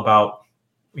it's all about,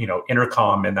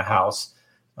 intercom in the house.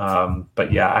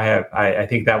 But yeah, I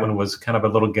think that one was kind of a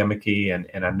little gimmicky,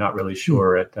 and I'm not really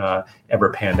sure it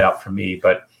ever panned out for me.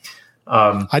 But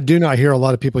I do not hear a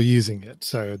lot of people using it.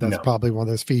 So that's probably one of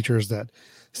those features that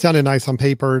sounded nice on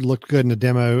paper, looked good in a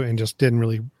demo, and just didn't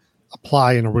really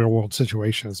apply in a real world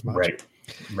situation as much.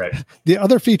 Right. The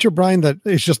other feature, Brian, that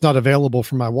is just not available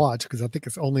for my watch, because I think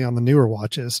it's only on the newer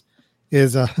watches,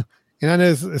 is, and I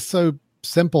know it's so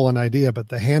simple an idea, but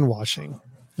the hand washing.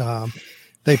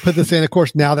 They put this in, of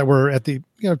course, now that we're at the,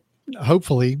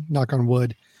 hopefully, knock on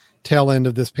wood, tail end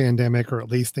of this pandemic, or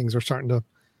at least things are starting to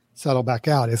settle back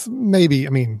out. It's maybe,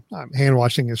 hand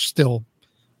washing is still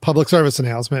public service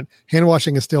announcement. Hand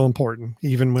washing is still important,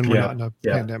 even when we're not in a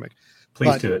pandemic.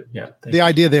 Please do it. Yeah. The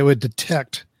idea that it would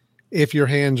detect if your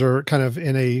hands are kind of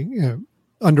in a,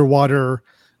 underwater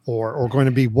or going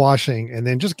to be washing, and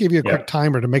then just give you a quick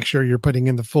timer to make sure you're putting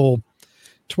in the full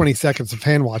 20 seconds of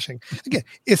hand washing. Again,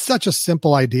 it's such a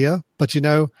simple idea, but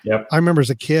I remember as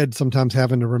a kid sometimes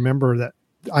having to remember that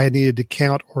I needed to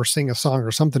count or sing a song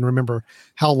or something, remember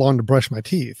how long to brush my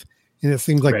teeth. And it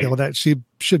seems like that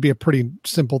should be a pretty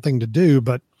simple thing to do,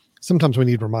 but sometimes we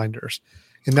need reminders.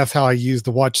 And that's how I use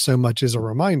the watch so much as a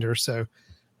reminder. So,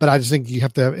 but I just think you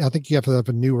have to have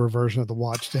a newer version of the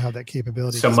watch to have that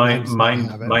capability. So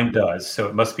mine does. So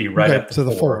it must be right at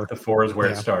the 4. The 4 is where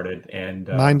it started, and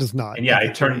mine does not. And I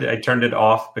turned it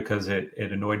off because it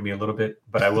annoyed me a little bit.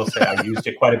 But I will say I used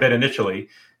it quite a bit initially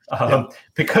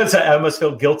because I almost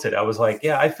felt guilted. I was like,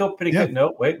 I feel pretty good.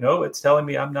 No, wait, no, it's telling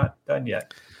me I'm not done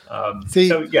yet.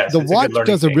 The watch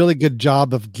does a really good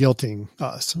job of guilting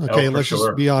us. Okay, let's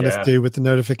just be honest, dude, with the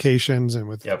notifications and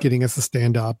with getting us to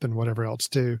stand up and whatever else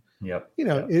too.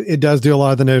 It does do a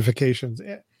lot of the notifications,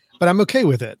 but I'm okay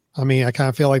with it. I kind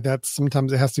of feel like that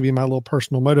sometimes it has to be my little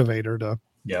personal motivator to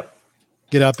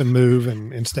get up and move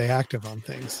and stay active on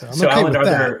things. So I'm okay Alan, with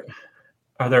that.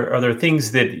 Are there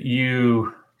things that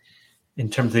you, in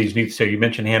terms of these new, so you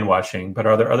mentioned hand washing, but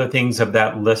are there other things of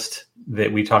that list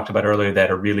that we talked about earlier that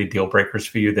are really deal breakers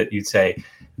for you that you'd say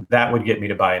that would get me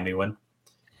to buy a new one?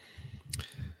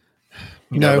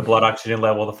 The blood oxygen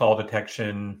level, the fall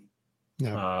detection.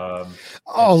 No.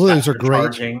 All those are great.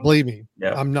 Charging. Believe me.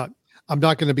 I'm not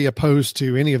going to be opposed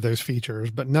to any of those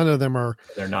features, but none of them are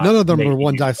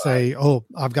ones I say,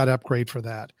 I've got to upgrade for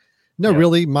that. No,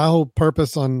 really, my whole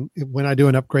purpose on when I do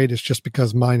an upgrade is just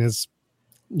because mine is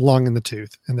long in the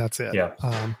tooth, and that's it.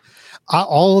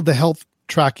 All of the health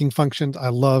tracking functions, I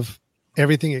love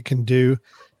everything it can do.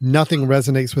 Nothing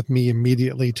resonates with me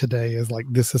immediately today as like,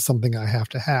 this is something I have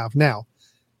to have. Now,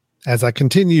 as I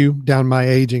continue down my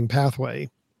aging pathway,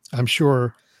 I'm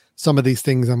sure some of these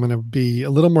things I'm going to be a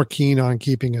little more keen on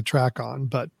keeping a track on,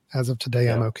 but as of today,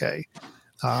 I'm okay.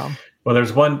 Well,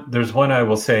 there's one I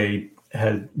will say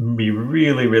had me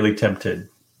really, really tempted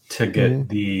to get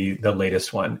the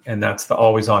latest one, and that's the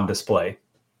always on display.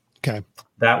 Okay.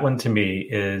 That one to me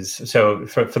is, so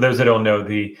for those that don't know,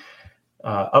 the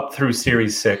up through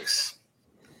Series 6,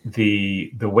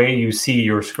 the way you see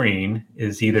your screen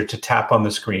is either to tap on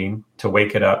the screen to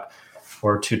wake it up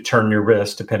or to turn your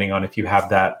wrist, depending on if you have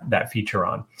that feature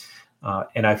on.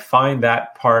 And I find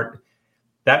that part,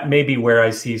 that may be where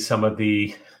I see some of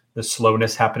the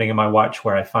slowness happening in my watch,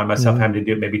 where I find myself having to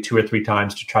do it maybe 2 or 3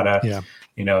 times to try to,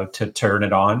 to turn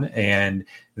it on. And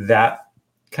that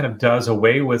kind of does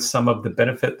away with some of the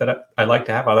benefit that I like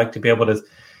to have. I like to be able to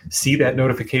see that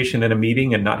notification in a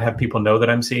meeting and not have people know that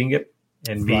I'm seeing it,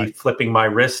 and me flipping my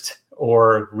wrist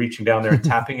or reaching down there and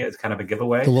tapping it is kind of a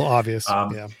giveaway. It's a little obvious.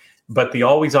 But the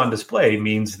always on display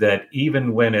means that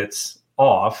even when it's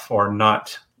off or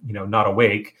not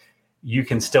awake, you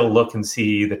can still look and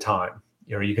see the time,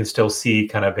 or you can still see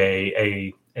kind of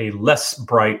a less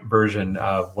bright version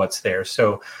of what's there.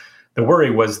 So the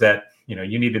worry was that,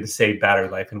 you needed to save battery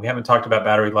life, and we haven't talked about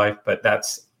battery life, but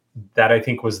that I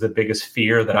think was the biggest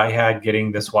fear that I had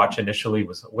getting this watch initially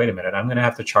was, wait a minute, I'm going to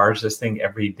have to charge this thing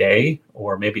every day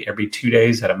or maybe every 2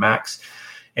 days at a max.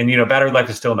 And, battery life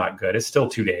is still not good. It's still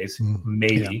 2 days,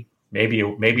 maybe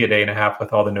a day and a half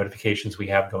with all the notifications we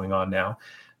have going on now.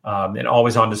 And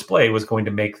always on display was going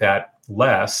to make that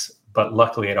less, but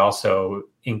luckily it also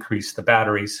increased the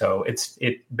battery. So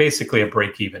it basically a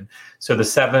break even. So the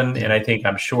 7, and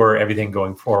I'm sure everything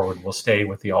going forward will stay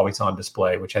with the always on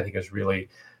display, which I think is really,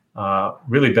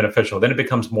 really beneficial. Then it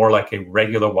becomes more like a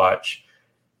regular watch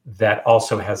that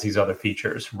also has these other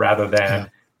features rather than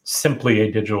simply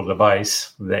a digital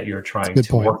device that you're trying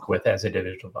to work with as a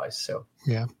digital device. So,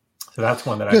 So that's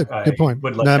one that Good point.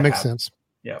 would like that to makes have. sense.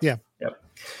 Yeah. Yeah. Yep.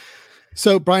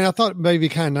 So, Brian, I thought maybe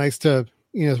kind of nice to,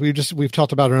 we've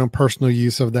talked about our own personal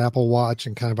use of the Apple Watch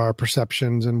and kind of our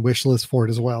perceptions and wish list for it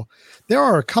as well. There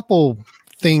are a couple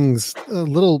things,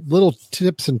 little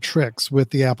tips and tricks with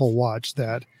the Apple Watch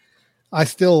that I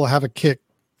still have a kick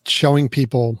showing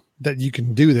people that you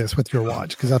can do this with your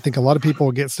watch, because I think a lot of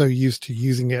people get so used to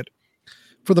using it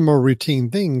for the more routine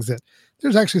things that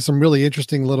there's actually some really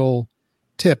interesting little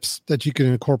tips that you can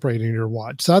incorporate in your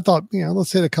watch. So I thought,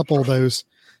 let's hit a couple of those.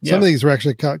 Some of these were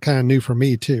actually kind of new for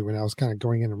me too, when I was kind of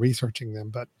going in and researching them,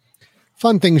 but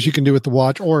fun things you can do with the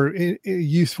watch, or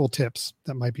useful tips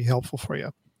that might be helpful for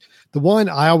you. The one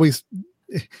I always,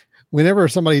 whenever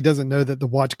somebody doesn't know that the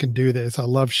watch can do this, I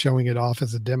love showing it off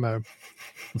as a demo,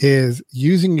 is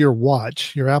using your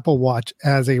watch, your Apple Watch,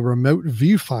 as a remote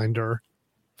viewfinder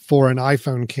for an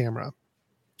iPhone camera.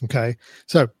 Okay.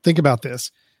 So think about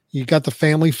this. You got the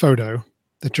family photo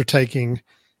that you're taking,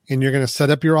 and you're going to set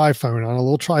up your iPhone on a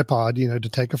little tripod, to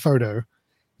take a photo.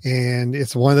 And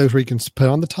it's one of those where you can put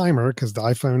on the timer, because the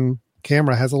iPhone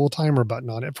camera has a little timer button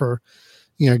on it for,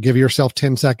 give yourself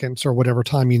 10 seconds or whatever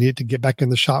time you need to get back in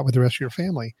the shot with the rest of your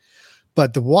family.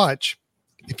 But the watch,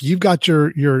 if you've got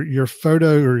your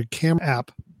photo or your camera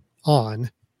app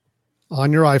on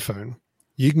your iPhone,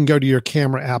 you can go to your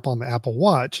camera app on the Apple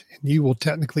Watch, and you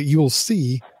will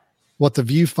see what the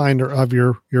viewfinder of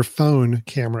your phone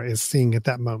camera is seeing at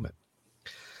that moment.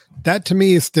 That to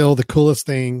me is still the coolest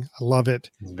thing. I love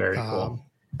it. It's very cool.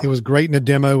 It was great in a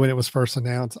demo when it was first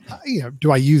announced.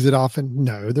 Do I use it often?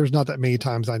 No, there's not that many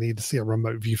times I need to see a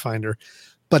remote viewfinder,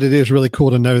 but it is really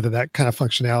cool to know that kind of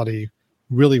functionality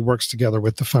really works together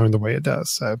with the phone the way it does.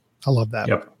 So I love that.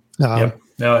 Yep.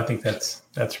 No, I think that's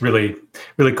really,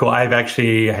 really cool. I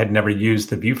had never used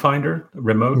the viewfinder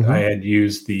remote. Mm-hmm. I had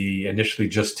used initially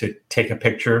just to take a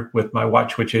picture with my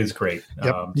watch, which is great.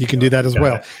 Yep. You can do that as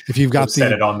well. If you've got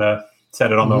set it on the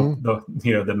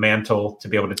mm-hmm. the mantle to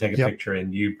be able to take a picture,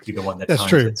 and you be the one that that's times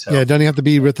true. It, so. Yeah, it doesn't have to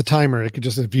be with the timer. It could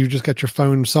just, if you just got your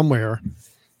phone somewhere,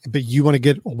 but you want to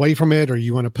get away from it, or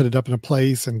you want to put it up in a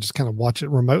place and just kind of watch it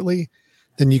remotely,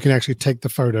 then you can actually take the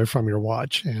photo from your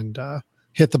watch and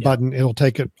hit the button. It'll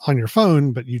take it on your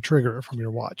phone, but you trigger it from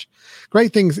your watch.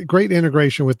 Great things, great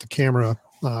integration with the camera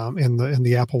in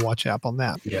the Apple Watch app on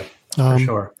that. Yeah, for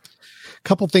sure. A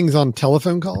couple things on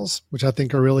telephone calls, which I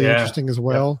think are really interesting as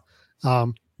well. Yeah.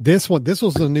 This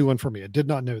was a new one for me. I did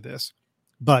not know this,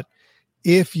 but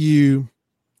so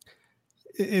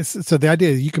the idea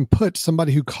is you can put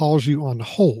somebody who calls you on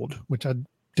hold, which I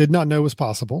did not know was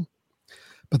possible.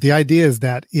 But the idea is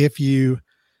that if you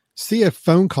see a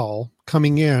phone call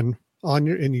coming in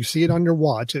and you see it on your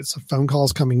watch, it's a phone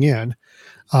calls coming in.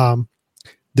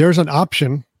 There's an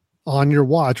option on your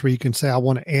watch where you can say, I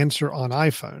want to answer on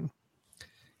iPhone.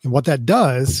 And what that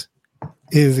does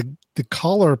is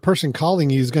the person calling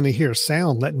you is going to hear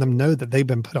sound letting them know that they've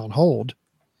been put on hold.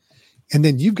 And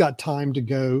then you've got time to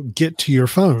go get to your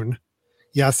phone.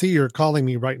 Yeah, I see you're calling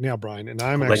me right now, Brian, and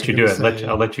I'll let you do it.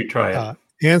 I'll let you try it.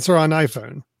 Answer on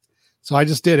iPhone. So I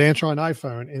just did answer on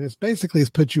iPhone, and it's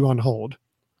put you on hold.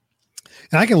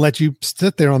 And I can let you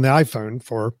sit there on the iPhone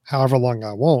for however long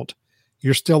I want.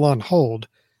 You're still on hold.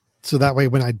 So that way,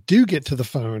 when I do get to the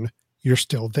phone, you're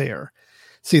still there.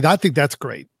 See, I think that's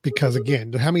great because,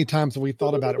 again, how many times have we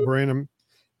thought about it? We're in a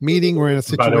meeting, we're in a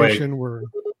situation where...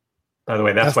 By the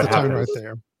way, that's what happens. Right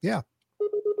there. Yeah.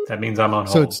 That means I'm on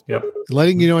hold. So it's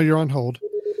letting you know you're on hold.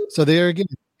 So there again,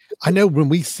 I know when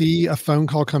we see a phone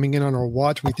call coming in on our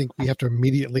watch, we think we have to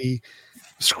immediately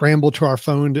scramble to our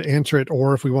phone to answer it,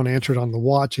 or if we want to answer it on the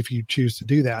watch, if you choose to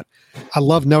do that. I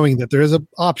love knowing that there is an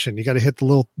option. You got to hit the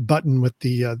little button with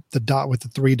the dot with the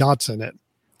 3 dots in it.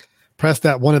 Press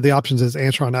that. One of the options is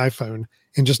answer on iPhone,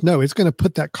 and just know it's going to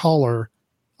put that caller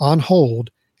on hold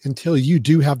until you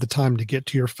do have the time to get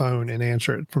to your phone and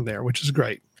answer it from there, which is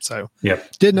great. So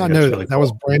did not know that. Really cool. That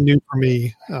was brand new for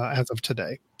me as of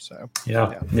today. So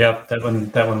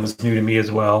that one was new to me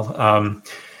as well.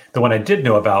 The one I did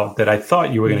know about that I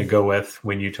thought you were going to go with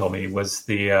when you told me was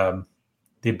the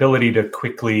ability to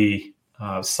quickly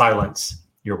silence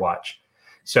your watch.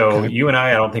 So you and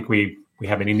I don't think we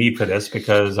have any need for this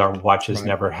because our watches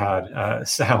never had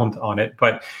sound on it.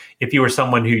 But if you were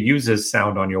someone who uses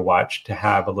sound on your watch to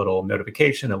have a little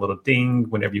notification, a little ding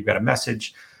whenever you've got a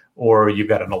message, or you've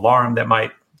got an alarm that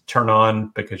might turn on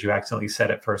because you accidentally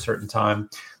set it for a certain time.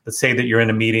 Let's say that you're in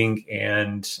a meeting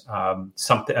and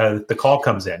the call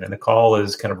comes in and the call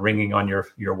is kind of ringing on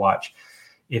your watch.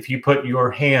 If you put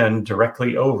your hand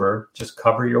directly over, just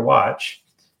cover your watch,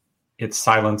 it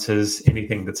silences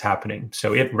anything that's happening.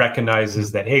 So it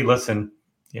recognizes that, hey, listen,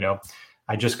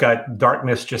 I just got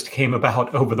darkness just came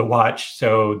about over the watch,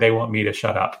 so they want me to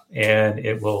shut up, and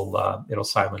it'll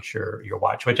silence your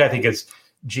watch, which I think is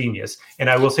genius. And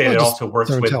I will say it also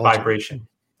works with vibration.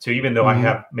 So even though I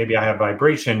have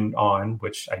vibration on,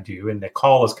 which I do, and the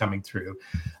call is coming through,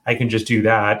 I can just do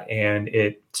that and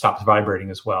it stops vibrating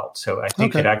as well. So I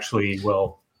think it actually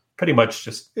will pretty much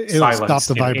just silence stop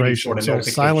the vibration. So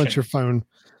silence your phone,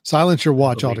 silence your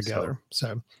watch altogether.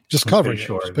 So just cover it.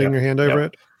 Just putting your hand over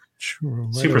it.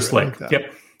 Super slick.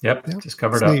 Like yep. Just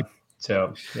cover it up. Neat.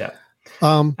 So yeah.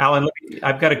 Alan,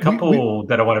 I've got a couple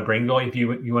that I want to bring. If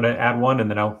you want to add one, and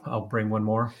then I'll bring one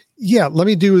more. Yeah, let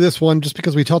me do this one just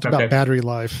because we talked about battery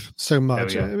life so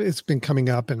much. It's been coming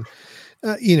up, and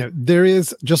there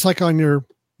is, just like on your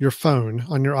phone,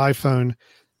 on your iPhone,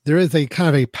 there is a kind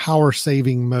of a power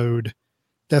saving mode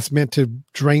that's meant to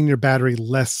drain your battery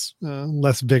less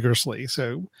vigorously.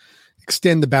 So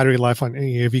extend the battery life on.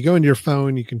 If you go into your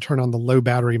phone, you can turn on the low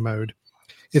battery mode.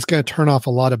 It's going to turn off a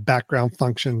lot of background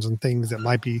functions and things that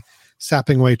might be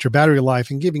sapping away at your battery life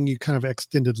and giving you kind of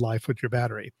extended life with your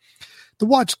battery. The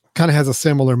watch kind of has a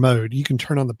similar mode. You can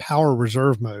turn on the power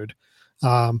reserve mode.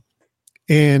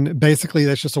 And basically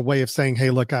that's just a way of saying, hey,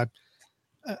 look, I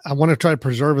want to try to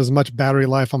preserve as much battery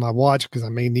life on my watch because I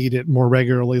may need it more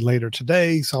regularly later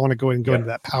today. So I want to go ahead and go into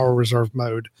that power reserve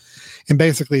mode. And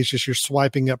basically it's just you're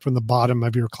swiping up from the bottom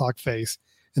of your clock face.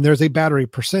 And there's a battery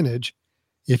percentage.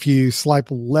 If you swipe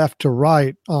left to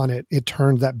right on it, it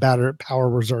turns that battery power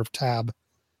reserve tab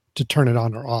to turn it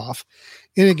on or off.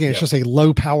 And again, it's just a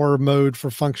low power mode for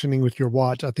functioning with your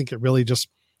watch. I think it really just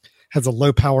has a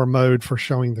low power mode for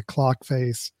showing the clock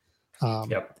face.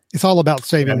 It's all about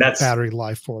saving battery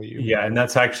life for you. Yeah, and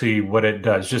that's actually what it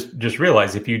does. Just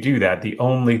realize if you do that, the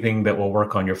only thing that will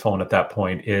work on your phone at that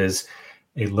point is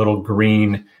a little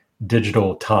green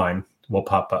digital time will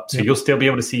pop up. So you'll still be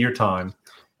able to see your time.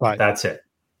 Right. That's it.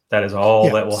 That is all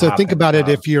that will happen. So think about it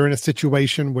if you're in a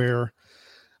situation where,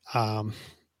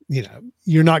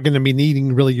 you're not going to be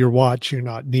needing really your watch. You're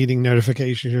not needing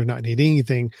notifications. You're not needing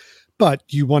anything, but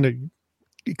you want to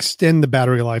extend the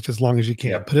battery life as long as you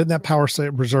can. Put it in that power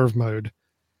reserve mode.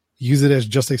 Use it as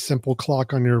just a simple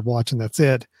clock on your watch, and that's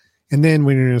it. And then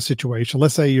when you're in a situation,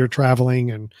 let's say you're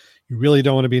traveling and you really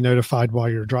don't want to be notified while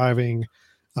you're driving,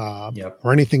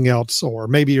 or anything else, or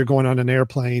maybe you're going on an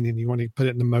airplane and you want to put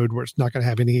it in the mode where it's not going to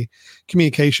have any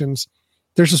communications.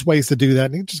 There's just ways to do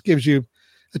that. And it just gives you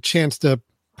a chance to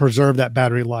preserve that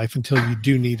battery life until you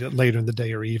do need it later in the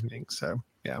day or evening. So,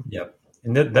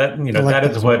 And that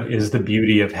is what is the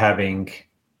beauty of having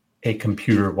a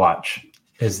computer watch,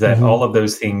 is that all of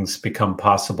those things become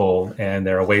possible. And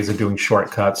there are ways of doing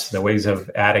shortcuts. There are ways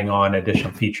of adding on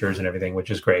additional features and everything,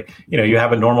 which is great. You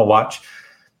have a normal watch,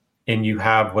 and you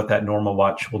have what that normal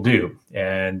watch will do,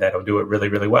 and that'll do it really,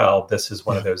 really well. This is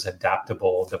one of those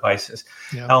adaptable devices.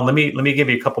 Alan, let me give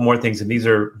you a couple more things, and these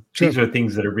are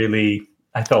things that are really,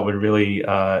 I thought were really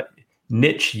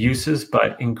niche uses,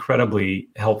 but incredibly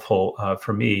helpful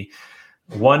for me.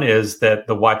 One is that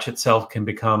the watch itself can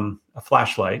become a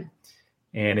flashlight,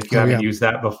 and if you haven't used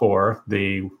that before,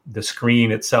 the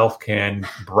screen itself can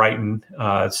brighten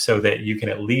so that you can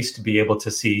at least be able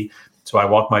to see. So I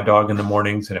walk my dog in the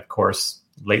mornings, and of course,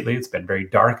 lately it's been very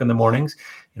dark in the mornings,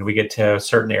 and we get to a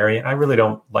certain area. I really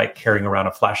don't like carrying around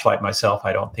a flashlight myself.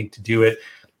 I don't think to do it.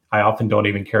 I often don't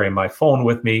even carry my phone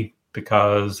with me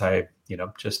because I,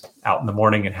 just out in the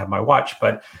morning and have my watch.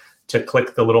 But to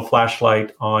click the little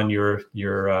flashlight on your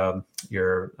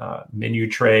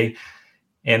menu tray.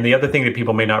 And the other thing that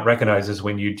people may not recognize is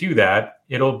when you do that,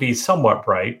 it'll be somewhat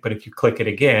bright, but if you click it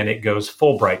again, it goes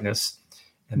full brightness.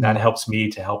 And that helps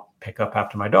me to help pick up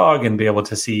after my dog and be able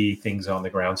to see things on the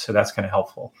ground. So that's kind of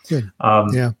helpful. Good.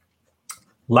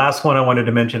 Last one I wanted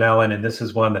to mention, Alan, and this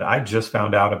is one that I just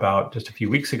found out about just a few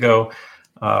weeks ago.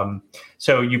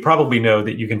 So you probably know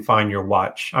that you can find your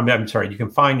watch. You can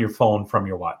find your phone from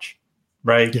your watch,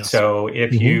 right? Yes. So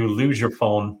if you lose your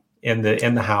phone in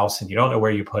the house and you don't know where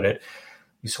you put it,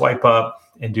 you swipe up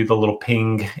and do the little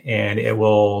ping, and it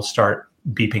will start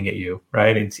beeping at you,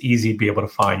 right? It's easy to be able to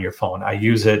find your phone. I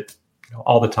use it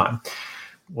all the time.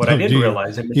 What I didn't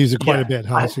realize, use it quite a bit,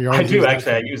 huh? I do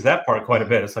actually. I use that part quite a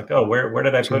bit. It's like, oh, where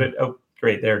did I put it? Oh,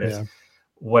 great, there it is. Yeah.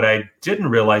 What I didn't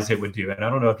realize it would do, and I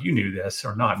don't know if you knew this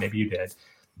or not, maybe you did,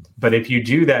 but if you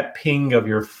do that ping of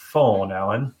your phone,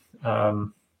 Alan,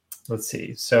 let's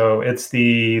see. So it's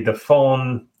the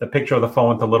phone, the picture of the phone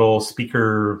with the little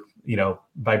speaker,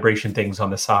 vibration things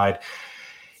on the side.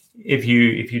 If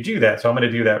you do that, so I'm going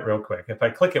to do that real quick. If I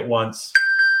click it once,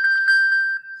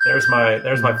 there's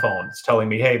my phone. It's telling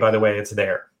me, hey, by the way, it's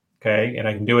there. Okay. And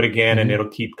I can do it again and it'll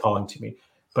keep calling to me.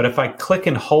 But if I click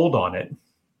and hold on it,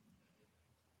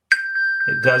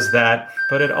 It does that,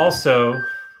 but it also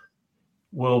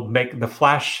will make the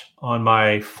flash on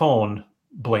my phone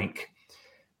blink.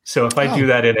 So if I do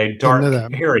that in a dark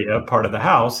area, part of the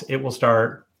house, it will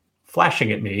start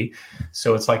flashing at me.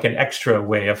 So it's like an extra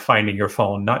way of finding your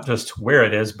phone, not just where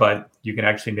it is, but you can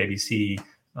actually maybe see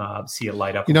it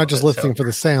light up. You're not just listening for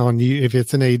the sound. If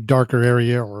it's in a darker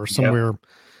area or somewhere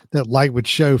that light would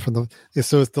show from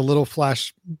so it's the little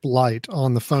flash light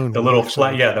on the phone. The little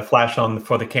flash, the flash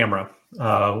for the camera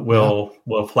will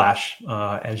flash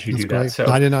as you do great. that. So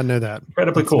I did not know that.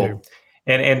 Incredibly cool. New.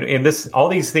 And this, all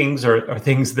these things are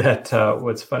things that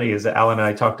what's funny is that Alan and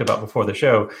I talked about before the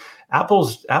show. Apple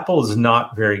is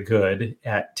not very good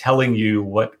at telling you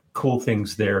what cool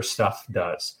things their stuff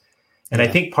does. And I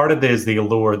think part of it is the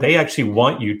allure. They actually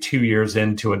want you 2 years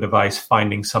into a device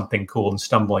finding something cool and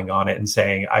stumbling on it and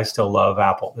saying, I still love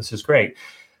Apple. This is great.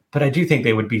 But I do think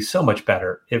they would be so much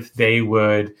better if they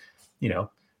would,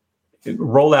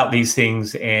 roll out these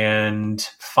things and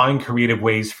find creative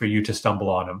ways for you to stumble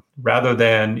on them rather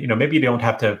than, maybe you don't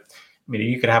have to.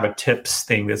 You could have a tips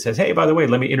thing that says, hey, by the way,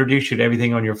 let me introduce you to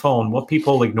everything on your phone. Well,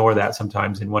 people ignore that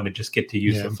sometimes and want to just get to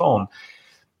use their phone.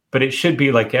 But it should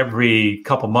be like every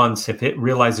couple months, if it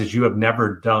realizes you have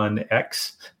never done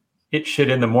X, it should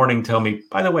in the morning tell me,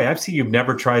 by the way, I've seen you've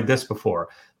never tried this before.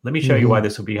 Let me show you why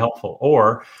this would be helpful.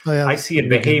 Or I see a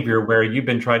behavior where you've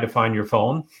been trying to find your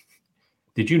phone.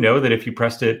 Did you know that if you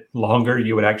pressed it longer,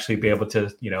 you would actually be able to,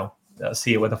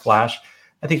 see it with a flash?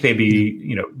 I think they'd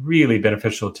be, really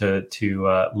beneficial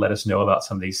to let us know about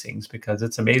some of these things, because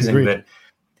it's amazing that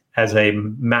as a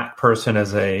Mac person,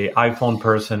 as a iPhone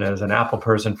person, as an Apple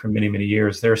person for many, many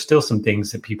years, there are still some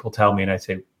things that people tell me, and I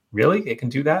say, really? It can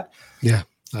do that? Yeah.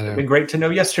 I know. It'd been great to know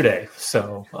yesterday.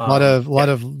 So a lot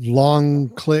of long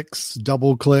clicks,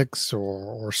 double clicks,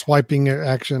 or swiping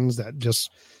actions that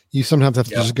you sometimes have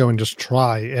to just go and just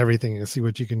try everything and see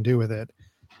what you can do with it.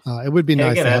 It would be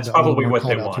nice. Again, to have that's probably what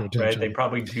they want, right? They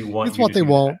probably do want. It's what they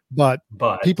want, but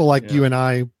people like you and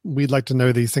I, we'd like to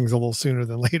know these things a little sooner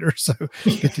than later, so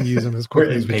get to use them as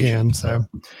quickly as we can. So,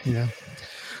 yeah.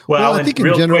 Well, I think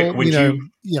in general, quick,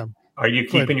 are you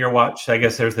keeping your watch? I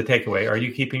guess there's the takeaway. Are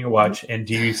you keeping your watch, and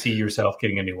do you see yourself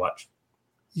getting a new watch?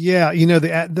 Yeah,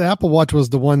 the Apple Watch was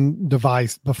the one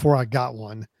device before I got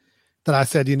one that I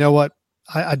said, you know what,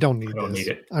 I don't need this. Need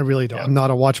it. I really don't. Yeah. I'm not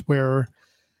a watch wearer.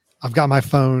 I've got my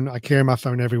phone. I carry my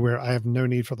phone everywhere. I have no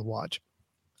need for the watch.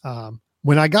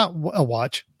 When I got a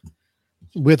watch,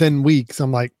 within weeks,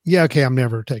 I'm like, yeah, okay, I'm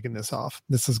never taking this off.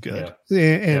 This is good. Yeah.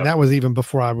 And that was even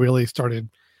before I really started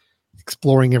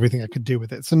exploring everything I could do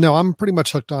with it. So no, I'm pretty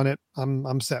much hooked on it.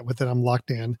 I'm set with it. I'm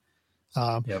locked in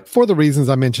for the reasons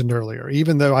I mentioned earlier.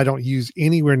 Even though I don't use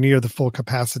anywhere near the full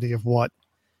capacity of what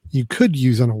you could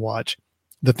use on a watch,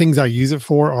 the things I use it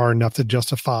for are enough to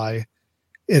justify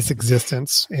its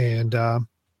existence. And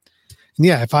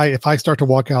if I start to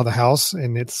walk out of the house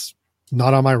and it's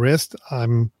not on my wrist,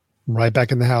 I'm right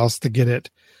back in the house to get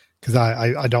it, because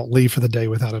I don't leave for the day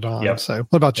without it on. So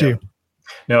what about you?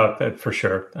 No, for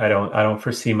sure. I don't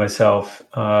foresee myself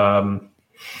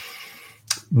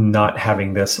not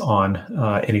having this on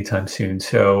anytime soon.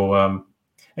 So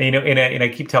and I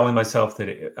keep telling myself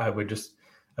that I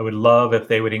would love if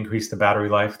they would increase the battery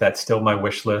life. That's still my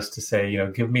wish list, to say,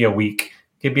 give me a week.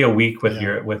 Give me a week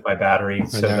with my battery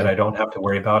so that I don't have to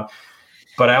worry about.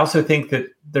 But I also think that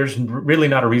there's really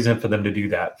not a reason for them to do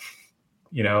that.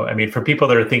 For people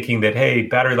that are thinking that, hey,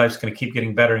 battery life's going to keep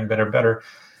getting better and better and better,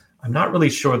 I'm not really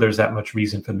sure there's that much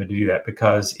reason for them to do that,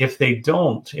 because if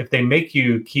they make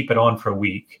you keep it on for a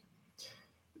week,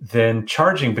 then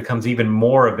charging becomes even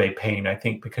more of a pain, I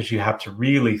think, because you have to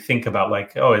really think about,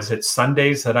 like, oh, is it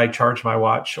Sundays that I charge my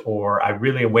watch, or I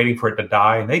really am waiting for it to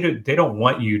die? And they don't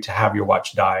want you to have your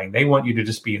watch dying. They want you to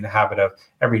just be in the habit of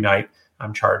every night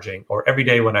I'm charging, or every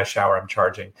day when I shower I'm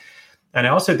charging. And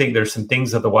I also think there's some things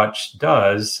that the watch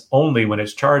does only when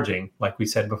it's charging, like we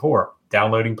said before,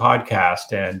 downloading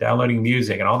podcast and downloading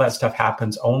music and all that stuff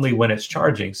happens only when it's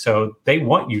charging. So they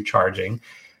want you charging,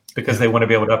 because they want to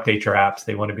be able to update your apps.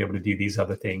 They want to be able to do these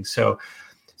other things. So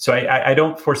I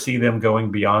don't foresee them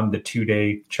going beyond the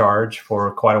 2-day charge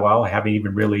for quite a while. I haven't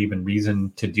even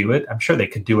reason to do it. I'm sure they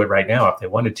could do it right now if they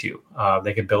wanted to.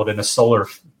 They could build in a solar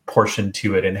portion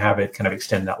to it and have it kind of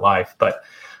extend that life. But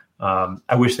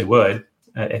I wish they would.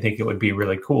 I think it would be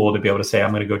really cool to be able to say,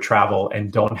 I'm going to go travel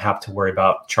and don't have to worry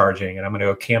about charging. And I'm going to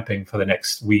go camping for the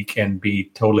next week and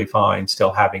be totally fine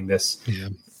still having this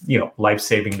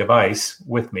life-saving device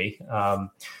with me.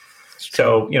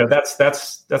 So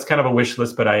that's kind of a wish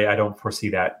list, but I don't foresee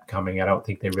that coming. I don't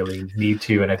think they really need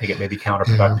to, and I think it may be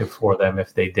counterproductive for them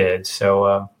if they did.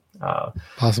 So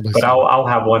Possibly, but I'll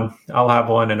have one. I'll have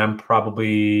one, and I'm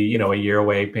probably a year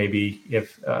away, maybe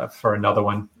if for another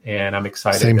one. And I'm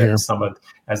excited that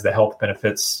as the health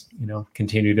benefits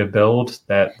continue to build,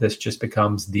 that this just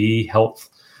becomes the health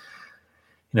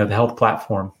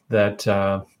platform that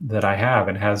I have,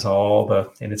 and has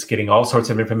and it's getting all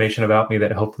sorts of information about me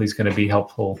that hopefully is going to be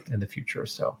helpful in the future.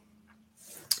 So.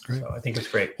 Great. So I think it's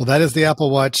great. Well, that is the Apple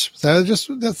Watch. So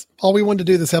that's all we wanted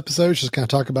to do this episode, just kind of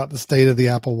talk about the state of the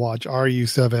Apple Watch, our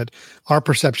use of it, our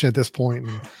perception at this point,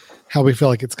 and how we feel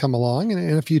like it's come along,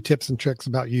 and a few tips and tricks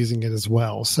about using it as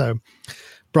well. So,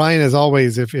 Brian, as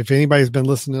always, if anybody's been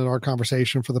listening to our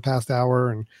conversation for the past hour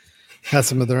and has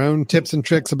some of their own tips and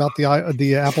tricks about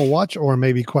the Apple Watch, or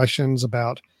maybe questions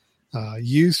about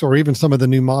use, or even some of the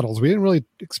new models, we didn't really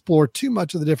explore too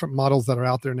much of the different models that are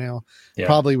out there now. Yeah.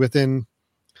 Probably within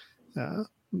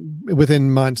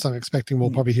months, I'm expecting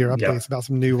we'll probably hear updates about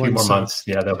some new ones. A few more months.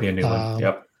 Yeah, there'll be a new one.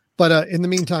 Yep. But in the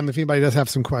meantime, if anybody does have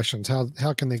some questions,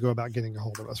 how can they go about getting a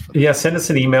hold of us? Send us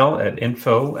an email at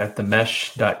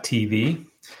info@themesh.tv.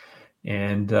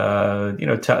 And,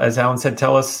 as Alan said,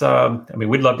 tell us,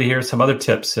 we'd love to hear some other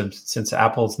tips, since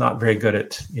Apple's not very good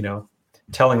at,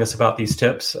 telling us about these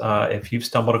tips. If you've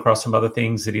stumbled across some other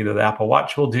things that either the Apple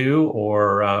Watch will do,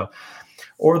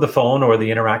 or the phone, or the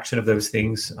interaction of those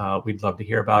things, we'd love to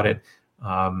hear about it.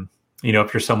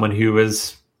 If you're someone who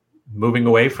is moving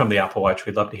away from the Apple Watch,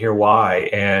 we'd love to hear why.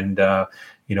 And,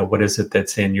 what is it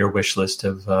that's in your wish list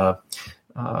of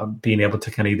being able to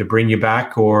kind of either bring you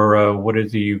back, or what are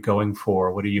you going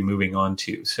for? What are you moving on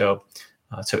to? So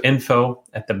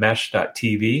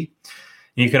info@themesh.tv.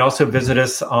 You can also visit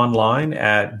us online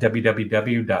at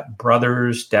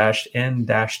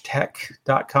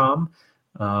www.brothers-n-tech.com.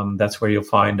 That's where you'll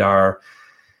find our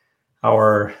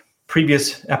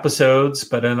previous episodes,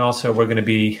 but then also we're going to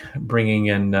be bringing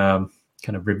in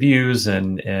kind of reviews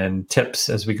and tips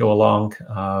as we go along,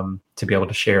 to be able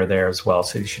to share there as well.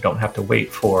 So you don't have to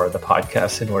wait for the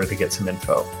podcast in order to get some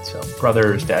info. So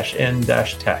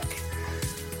brothers-n-tech.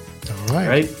 All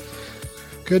right.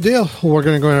 Good deal. Well, we're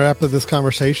going to go and wrap up this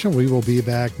conversation. We will be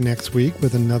back next week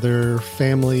with another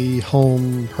family,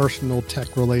 home, personal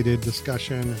tech-related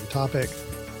discussion and topic.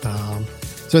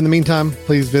 So in the meantime,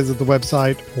 please visit the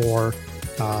website, or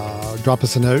drop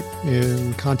us a note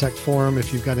in contact forum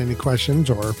if you've got any questions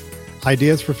or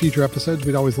ideas for future episodes.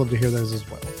 We'd always love to hear those as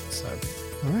well. So,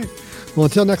 all right. Well,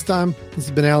 until next time, this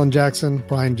has been Alan Jackson,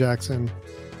 Brian Jackson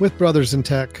with Brothers in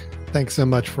Tech. Thanks so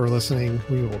much for listening.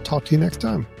 We will talk to you next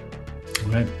time.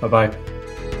 All right. Bye-bye.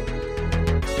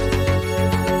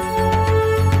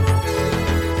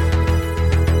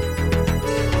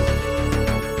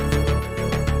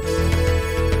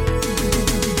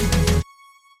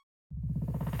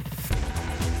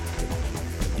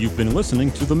 You've been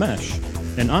listening to The Mesh,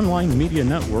 an online media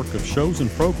network of shows and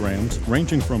programs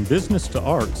ranging from business to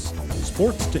arts,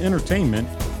 sports to entertainment,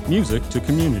 music to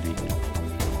community.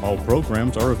 All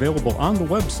programs are available on the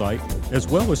website as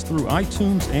well as through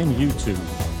iTunes and YouTube.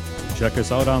 Check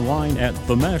us out online at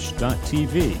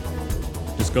themesh.tv.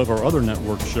 Discover other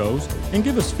network shows and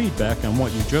give us feedback on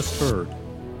what you just heard.